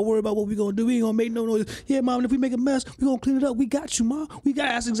 You ain't gotta worry about what we gonna do. We ain't gonna make no noise. Yeah, mom, and if we make a mess, we gonna clean it up. We got you, mom.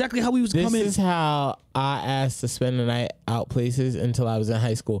 That's exactly how we was This coming. is how I asked to spend the night out places until I was in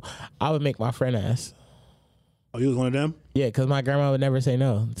high school. I would make my friend ask. Oh, you was one of them? Yeah, because my grandma would never say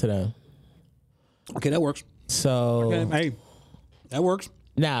no to them. Okay, that works. So Okay, hey, that works.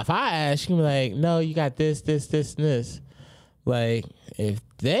 now if I ask, you be like, no, you got this, and this. Like, if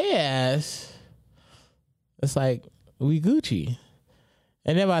they ask, it's like, we Gucci.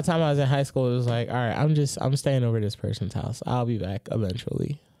 And then by the time I was in high school, it was like, all right, I'm staying over at this person's house. I'll be back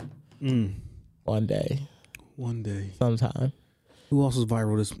eventually. One day. One day. Sometime. Who else was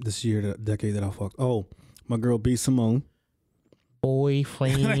viral this year, the decade that I fucked? Oh, my girl B. Simone.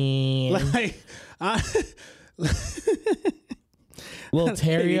 Boyfriend. Like, Lil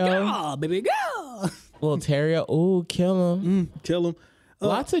Terrio. Baby girl. Lil Terrio. Ooh, kill him. Kill him.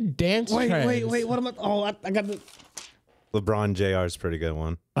 Lots of dance trends. Wait. What am I? Oh, I got the. LeBron JR's pretty good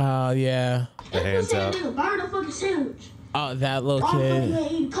one. Oh, yeah. The hands out. Burn a fucking sandwich. Oh, that little All fucking kid.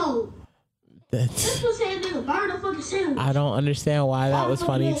 ain't eating cold. That's, This pussy ass nigga burn a fucking sandwich. I don't understand why that was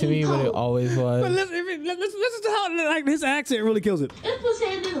funny to me, but it always But was. listen to how like his accent really kills it. This pussy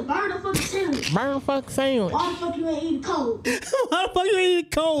ass nigga burn a fucking sandwich. Burn fuck sandwich. Why the fuck you ain't eating cold? How the fuck you eating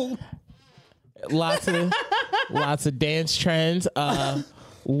cold? Lots of dance trends.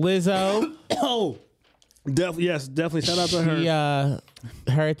 Lizzo. Oh, definitely. Shout out to her.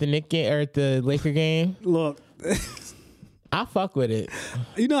 She her at the Knick game or at the Laker game. Look, I fuck with it.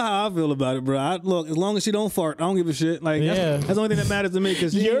 you know how I feel about it, bro. Look, as long as she don't fart, I don't give a shit. Like Yeah. that's the only thing that matters to me.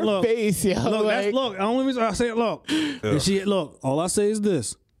 Because Your face, yo. Look, like, look. The only reason I say it, look. If she look, all I say is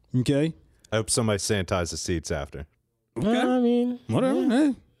this. Okay. I hope somebody sanitizes the seats after. I mean, Whatever.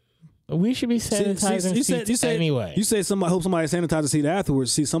 Hey. we should be sanitizing seats anyway. You say somebody hope somebody sanitize the seat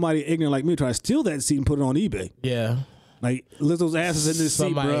afterwards. See somebody ignorant like me try to steal that seat and put it on eBay. Yeah. Like Lizzo's asses in this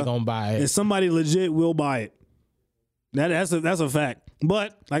Somebody seat, bro. gonna buy And it. somebody legit will buy it. That's a fact.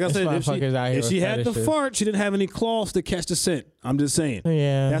 But like I There's said, motherfuckers out here if she with had the fetishes. fart, she didn't have any cloths to catch the scent. I'm just saying.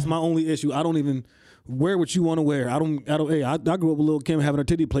 Yeah. That's my only issue. I don't even wear what you want to wear. I grew up with Lil' Kim having her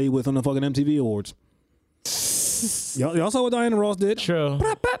titty played with on the fucking MTV Awards. Y'all saw what Diana Ross did. True.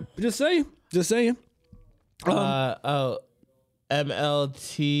 Just saying.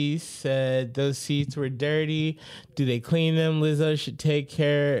 MLT said those seats were dirty. Do they clean them? Lizzo should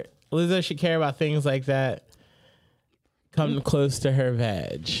care about things like that. Come close to her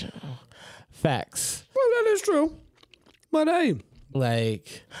vag. Facts. Well, that is true. But hey,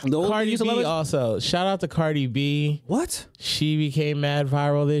 Like The old Cardi used to love B it. also. Shout out to Cardi B. what? She became mad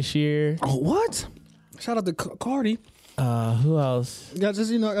viral this year. Oh, what? Shout out to Cardi. Who else? Yeah,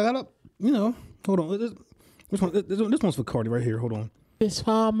 just I gotta, hold on. This one's for Cardi right here. Hold on. This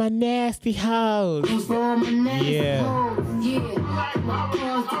for my nasty hoes. Yeah.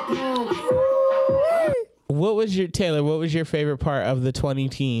 What was your favorite part of the 20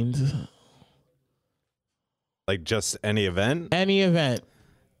 teens? Like just any event? Any event.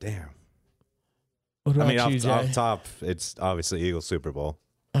 Damn. What I about mean, you, Jay? off top, it's obviously Eagles Super Bowl.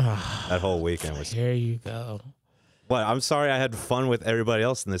 That whole weekend was. Here you go. What? I'm sorry, I had fun with everybody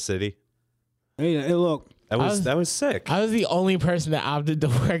else in the city. Hey, look. That was sick. I was the only person that opted to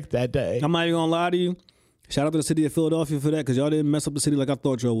work that day. I'm not even gonna lie to you. Shout out to the city of Philadelphia for that, because y'all didn't mess up the city like I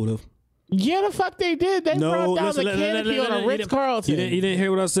thought y'all would have. Yeah, the fuck they did. They brought down the canopy on a Ritz-Carlton. You didn't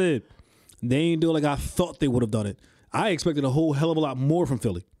hear what I said. They ain't do it like I thought they would have done it. I expected a whole hell of a lot more from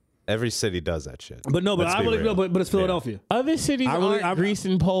Philly. Every city does that shit. But no, but Let's I be really real. but it's Philadelphia. Other cities aren't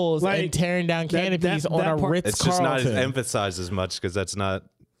greasing poles like, and tearing down that- canopies that on a part- It's just not Ritz-Carlton. emphasized as much because that's not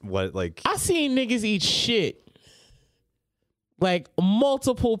what like. I seen niggas eat shit. Like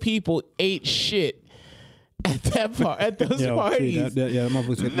multiple people ate shit at that part, at those Yeah, parties. that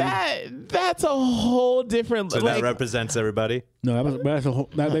motherfucker. That's a whole different. So like, that represents everybody. No, that's a whole.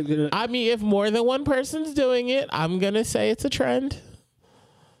 I mean, if more than one person's doing it, I'm gonna say it's a trend.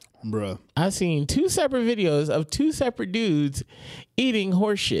 Bruh. I've seen 2 separate videos of 2 separate dudes eating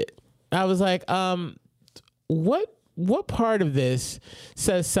horse shit. I was like, what part of this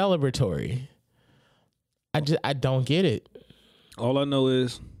says celebratory? I don't get it. All I know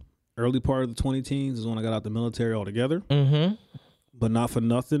is early part of the 20 teens is when I got out the military altogether. Mm-hmm. But not for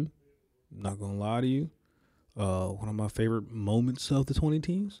nothing. I'm not gonna lie to you. One of my favorite moments of the 20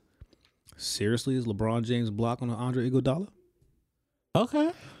 teens, seriously, is LeBron James' block on Andre Iguodala.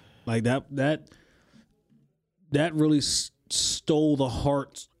 Okay. Like that really stole the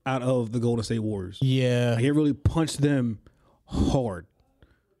hearts out of the Golden State Warriors. Yeah. Like it really punched them hard.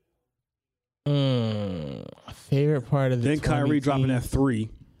 Favorite part of the Then Kyrie dropping that 3.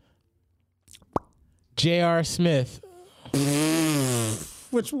 J.R. Smith.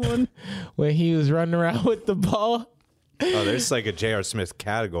 Which one? When he was running around with the ball. Oh, there's like a J.R. Smith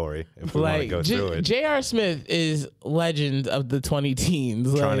category if we want to Like go through it. J.R. Smith is legend of the 20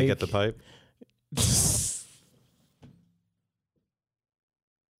 teens. Trying to like, get the pipe.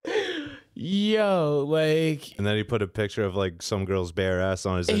 Yo, like And then he put a picture of like some girl's bare ass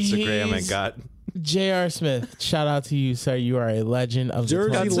on his Instagram and He's- got J.R. Smith. Shout out to you, sir. You are a legend of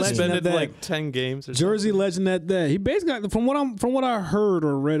Jersey the 20 legend teens. suspended at that. like 10 games or Jersey legend at that. He basically got, from what I heard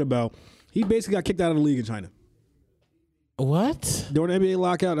or read about, he basically got kicked out of the league in China. What? During the NBA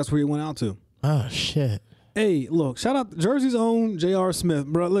lockout, that's where he went out to. Oh shit. Hey, look, shout out Jersey's own J.R. Smith,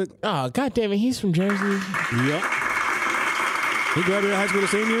 bro. Look, Oh god damn it, he's from Jersey. yep. He graduated high school the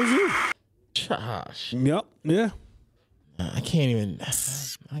same year as you. Josh. Yep, yeah. I can't even.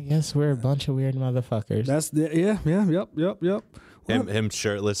 I guess we're a bunch of weird motherfuckers. That's the yep. him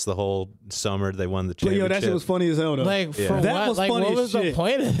shirtless the whole summer. They won the But yo, championship. that shit was funny as hell though. like, Yeah. for That what? was Like, funny what as was the shit.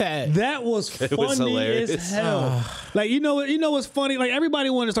 point of that? That was funny was hilarious. as hell. Like you know what's funny? Like everybody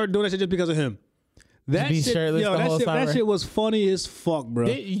wanted to start doing that shit just because of him. That be shit, shirtless the whole that summer? shit was funny as fuck, bro.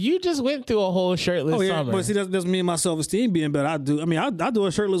 You just went through a whole shirtless Oh yeah, summer. but see, that doesn't mean my self-esteem being better. I do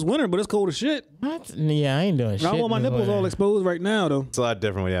a shirtless winter, but it's cold as shit. What? Yeah, I ain't doing shit. I want my this nipples winter. all exposed right now, though. It's a lot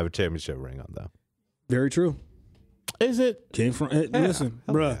different when you have a championship ring on, though. Very true. Is it? Came from listen,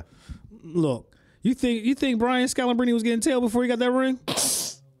 bruh. yeah. Look, you think Brian Scalabrine was getting tailed before he got that ring?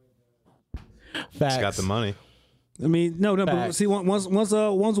 Facts. He's got the money. I mean, no, but Facts. see, once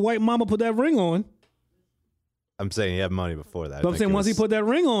white mama put that ring on, I'm saying he had money before that. but I'm saying once he put that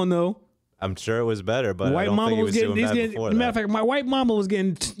ring on, though, I'm sure it was better, but I white don't mama think he was was getting. doing He's bad getting. before Matter of that. fact, my white mama was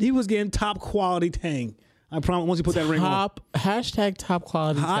getting. He was getting top quality tang. I promise. Once he put that ring on. Hashtag top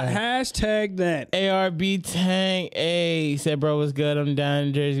quality. tang. Hashtag that. ARB Tang. He said, bro, what's good? I'm down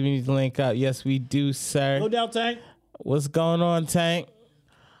in Jersey. We need to link up. Yes, we do, sir. No doubt, Tank. What's going on, Tank?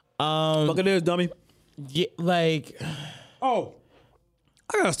 Look at this, dummy. Yeah, like, Oh,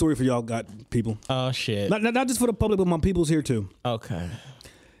 I got a story for y'all, people. oh shit. Not just for the public, but my people's here too. Okay.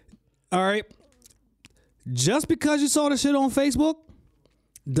 All right. Just because you saw the shit on Facebook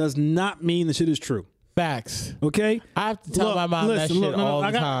does not mean the shit is true. Facts. Okay? I have to tell my mom that shit all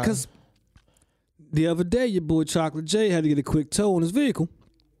the time. Because the other day, your boy Chocolate J had to get a quick tow on his vehicle.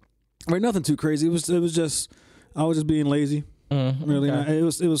 Right, nothing too crazy. It was just I was just being lazy. Really, okay. it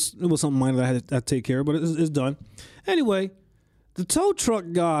was something minor that I had to take care of, but it's done. Anyway, the tow truck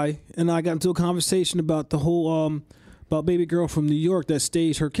guy and I got into a conversation about the whole about baby girl from New York that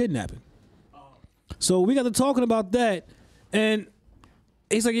staged her kidnapping. So we got to talking about that, and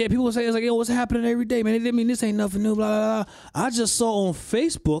he's like, yeah, people say it's like, yo, what's happening every day, man? I mean, this ain't nothing new, blah, blah, blah. I just saw on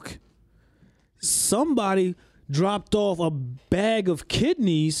Facebook somebody dropped off a bag of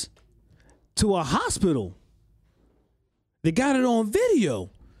kidneys to a hospital. They got it on video,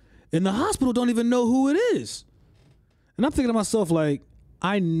 and the hospital don't even know who it is. And I'm thinking to myself, like,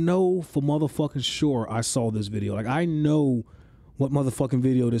 I know for motherfucking sure I saw this video. Like, I know what motherfucking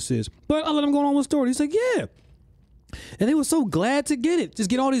video this is. But I let him go on with the story. He's like, yeah. And they were so glad to get it. Just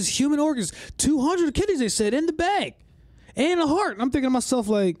get all these human organs. 200 kidneys, they said, in the bag. And a heart. And I'm thinking to myself,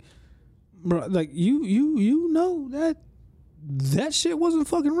 like, bro, like, you know that shit wasn't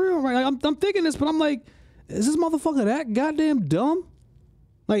fucking real, right? Like, I'm thinking this, but I'm like, is this motherfucker that goddamn dumb?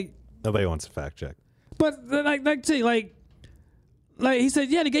 Like, Nobody wants a fact check. but like he said,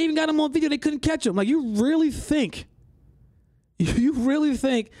 yeah, they even got him on video. They couldn't catch him. Like, you really think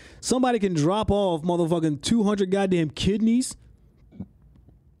somebody can drop off motherfucking 200 goddamn kidneys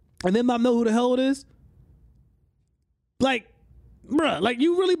and then not know who the hell it is? Like, bruh, like,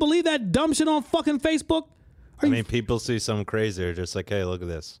 you really believe that dumb shit on fucking Facebook? I mean, people see something crazy. They're just like, hey, look at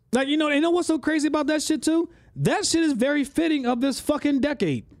this. Like, you know what's so crazy about that shit too? That shit is very fitting of this fucking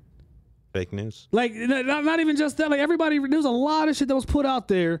decade. Fake news. Like, not even just that. Like, everybody, there's a lot of shit that was put out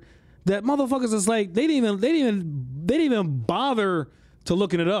there that motherfuckers is like, they didn't even bother to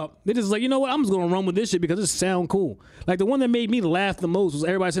looking it up. They just like, you know what? I'm just gonna run with this shit because it sound cool. Like, the one that made me laugh the most was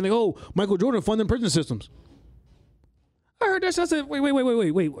everybody saying, like, oh, Michael Jordan funding prison systems. I heard that shit. I said, wait.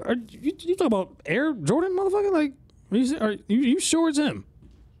 Are you talking about Air Jordan, motherfucker? Like, are you sure it's him?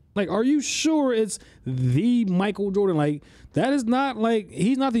 Like, are you sure it's the Michael Jordan? Like, that is not, like,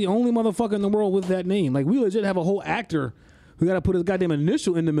 he's not the only motherfucker in the world with that name. Like, we legit have a whole actor who got to put his goddamn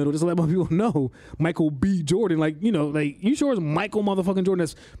initial in the middle just to let people know Michael B. Jordan. Like, you know, like, you sure it's Michael motherfucking Jordan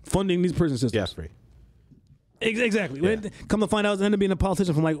that's funding these prison systems? Jeffrey. Exactly. Yeah. Come to find out, it's ended up being a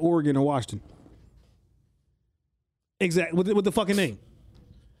politician from, like, Oregon or Washington. Exactly. With the fucking name.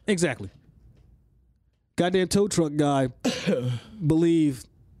 Exactly. Goddamn tow truck guy believed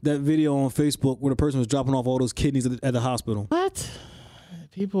that video on Facebook where the person was dropping off all those kidneys at the hospital. What?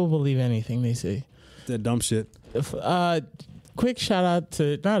 People believe anything they see. That dumb shit. Quick shout out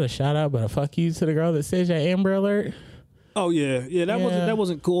to, not a shout out, but a fuck you to the girl that says that Amber Alert. Oh yeah. That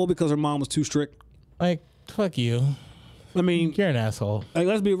wasn't cool because her mom was too strict. Like, fuck you. I mean, You're an asshole. like,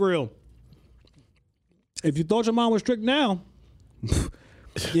 let's be real. If you thought your mom was strict now,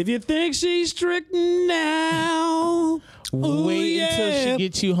 if you think she's strict now, Wait until she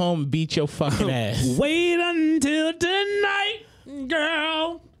gets you home and beat your fucking ass. Wait until tonight,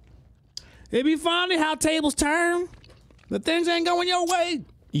 girl. It be funny how tables turn, but things ain't going your way.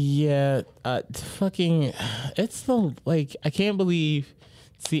 Yeah, fucking, it's the, like, I can't believe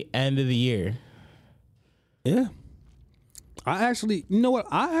it's the end of the year. Yeah. You know what?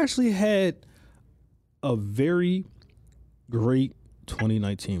 I actually had a very great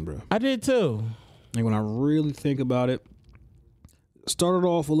 2019, bro. I did too. Like, when I really think about it, started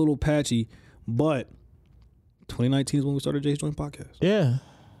off a little patchy, but 2019 is when we started Jay's Joint Podcast. Yeah.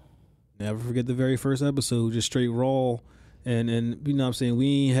 Never forget the very first episode, just straight raw. And you know what I'm saying?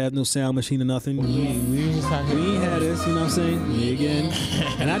 We ain't have no sound machine or nothing. We ain't had this, you know what I'm saying? Me again.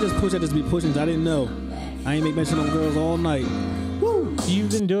 And I just pushed that just to be pushing. I didn't know. I ain't make mention of girls all night. Woo!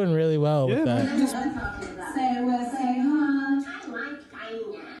 You've been doing really well with that. Man,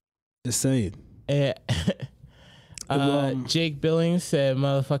 just saying. Yeah. Jake Billings said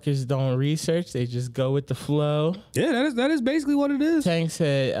motherfuckers don't research, they just go with the flow. Yeah, that is basically what it is. Tank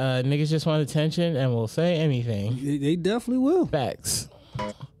said niggas just want attention and will say anything. They definitely will. Facts.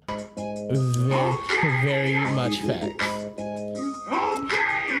 Very, very much facts.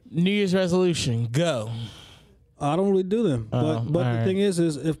 New Year's resolution, go. I don't really do them. But the thing is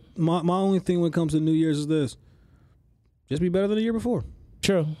if my only thing when it comes to New Year's is this. Just be better than the year before.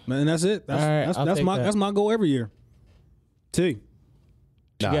 True. And that's it. That's my goal every year. T.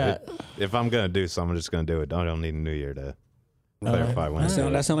 Nah, if I'm gonna do something, I'm just gonna do it. I don't need a new year to clarify when I say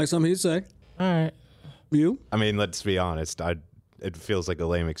That sounds like something he'd say. All right. You? I mean, let's be honest. It feels like a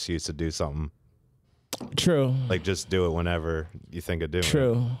lame excuse to do something. True. Like, just do it whenever you think of doing it.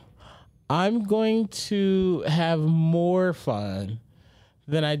 True. I'm going to have more fun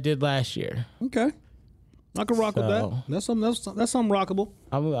than I did last year. Okay. I can rock with that. That's something rockable.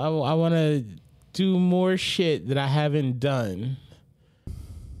 I want to do more shit that I haven't done.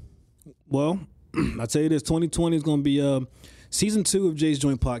 Well, I'll tell you this, 2020 is going to be season 2 of Jay's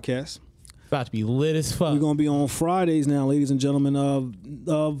Joint Podcast. About to be lit as fuck. We're going to be on Fridays now, ladies and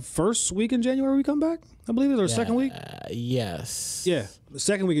gentlemen. First week in January we come back, I believe it, or second week? Yes. Yeah, the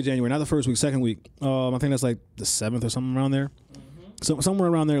second week of January, not the first week, second week. I think that's like the 7th or something around there. So somewhere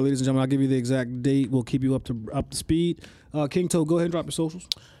around there, ladies and gentlemen. I'll give you the exact date. We'll keep you up to speed. King Toe, go ahead and drop your socials.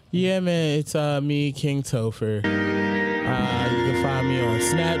 Yeah, man. It's me, King Topher. You can find me on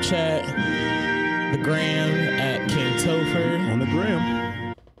Snapchat, the gram at King Topher. On the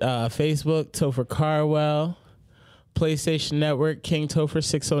gram. Facebook, Topher Carwell. PlayStation Network, King Topher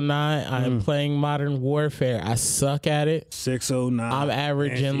 609. I am playing Modern Warfare. I suck at it. 609. I'm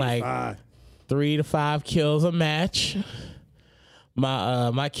averaging like 3 to 5 kills a match.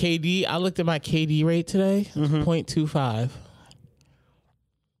 My KD, I looked at my KD rate today. 0.25.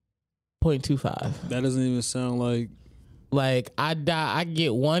 0.25. That doesn't even sound like I die. I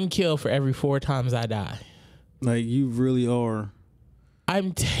get 1 kill for every 4 times I die. like you really are.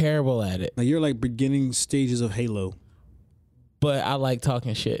 I'm terrible at it. Like you're like beginning stages of Halo. But I like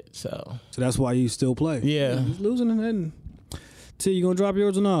talking shit, so that's why you still play. Yeah. He's losing and then. T, you gonna drop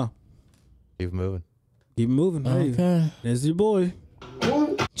yours or not? Keep moving. Keep moving. okay. Hey, there's your boy.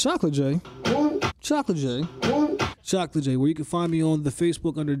 Chocolate J. Chocolate J. Chocolate J, where you can find me on the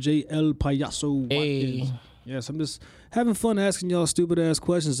Facebook under J El Payaso. Hey. Yes, I'm just having fun asking y'all stupid ass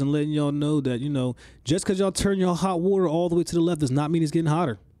questions and letting y'all know that, just because y'all turn your hot water all the way to the left does not mean it's getting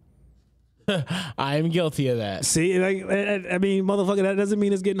hotter. I am guilty of that. See, I mean, motherfucker, that doesn't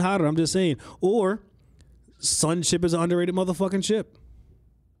mean it's getting hotter. I'm just saying. Or Sun chip is an underrated motherfucking chip.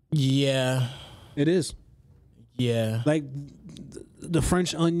 Yeah. It is. Yeah. Like the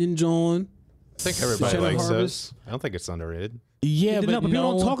French onion John. I think everybody Cheddar likes Harvest. this. I don't think it's underrated. Yeah, but people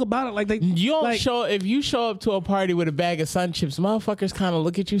don't talk about it like they. You don't like, show if you show up to a party with a bag of Sun Chips, motherfuckers kind of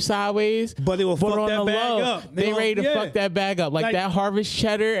look at you sideways. But they will fuck on that the bag low, up. They ready to fuck that bag up, like that Harvest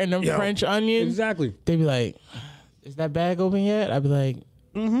cheddar and them French onions. Exactly. They be like, "Is that bag open yet?" I'd be like,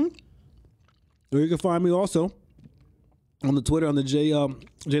 "Mm-hmm." Or you can find me also on the Twitter on the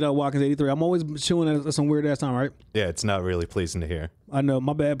J.Watkins 83. I'm always chilling at some weird ass time, right? Yeah, it's not really pleasing to hear. I know,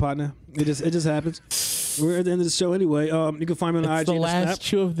 my bad, partner. It just happens. We're at the end of the show anyway. You can find me on the IG. the and last Snap.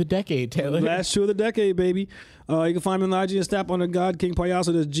 chew of the decade, Taylor. Last show of the decade, baby. You can find me on the IG and Snap on the God King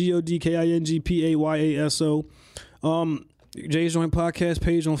Payaso. That's GODKINGPAYASO. Jay's Joint Podcast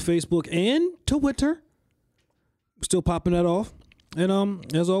page on Facebook and Twitter. Still popping that off.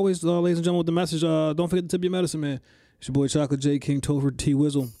 And as always, ladies and gentlemen, with the message, don't forget to tip your medicine, man. It's your boy Chocolate J King Topher T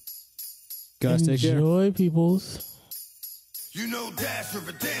Wizzle. Guys, take care. Enjoy, peoples. You know Dasher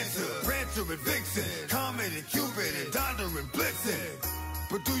and Dancer, Prancer and Vixen, Comet and Cupid and Donder and Blitzen.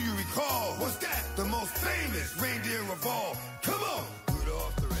 But do you recall, what's that? The most famous reindeer of all. Come on!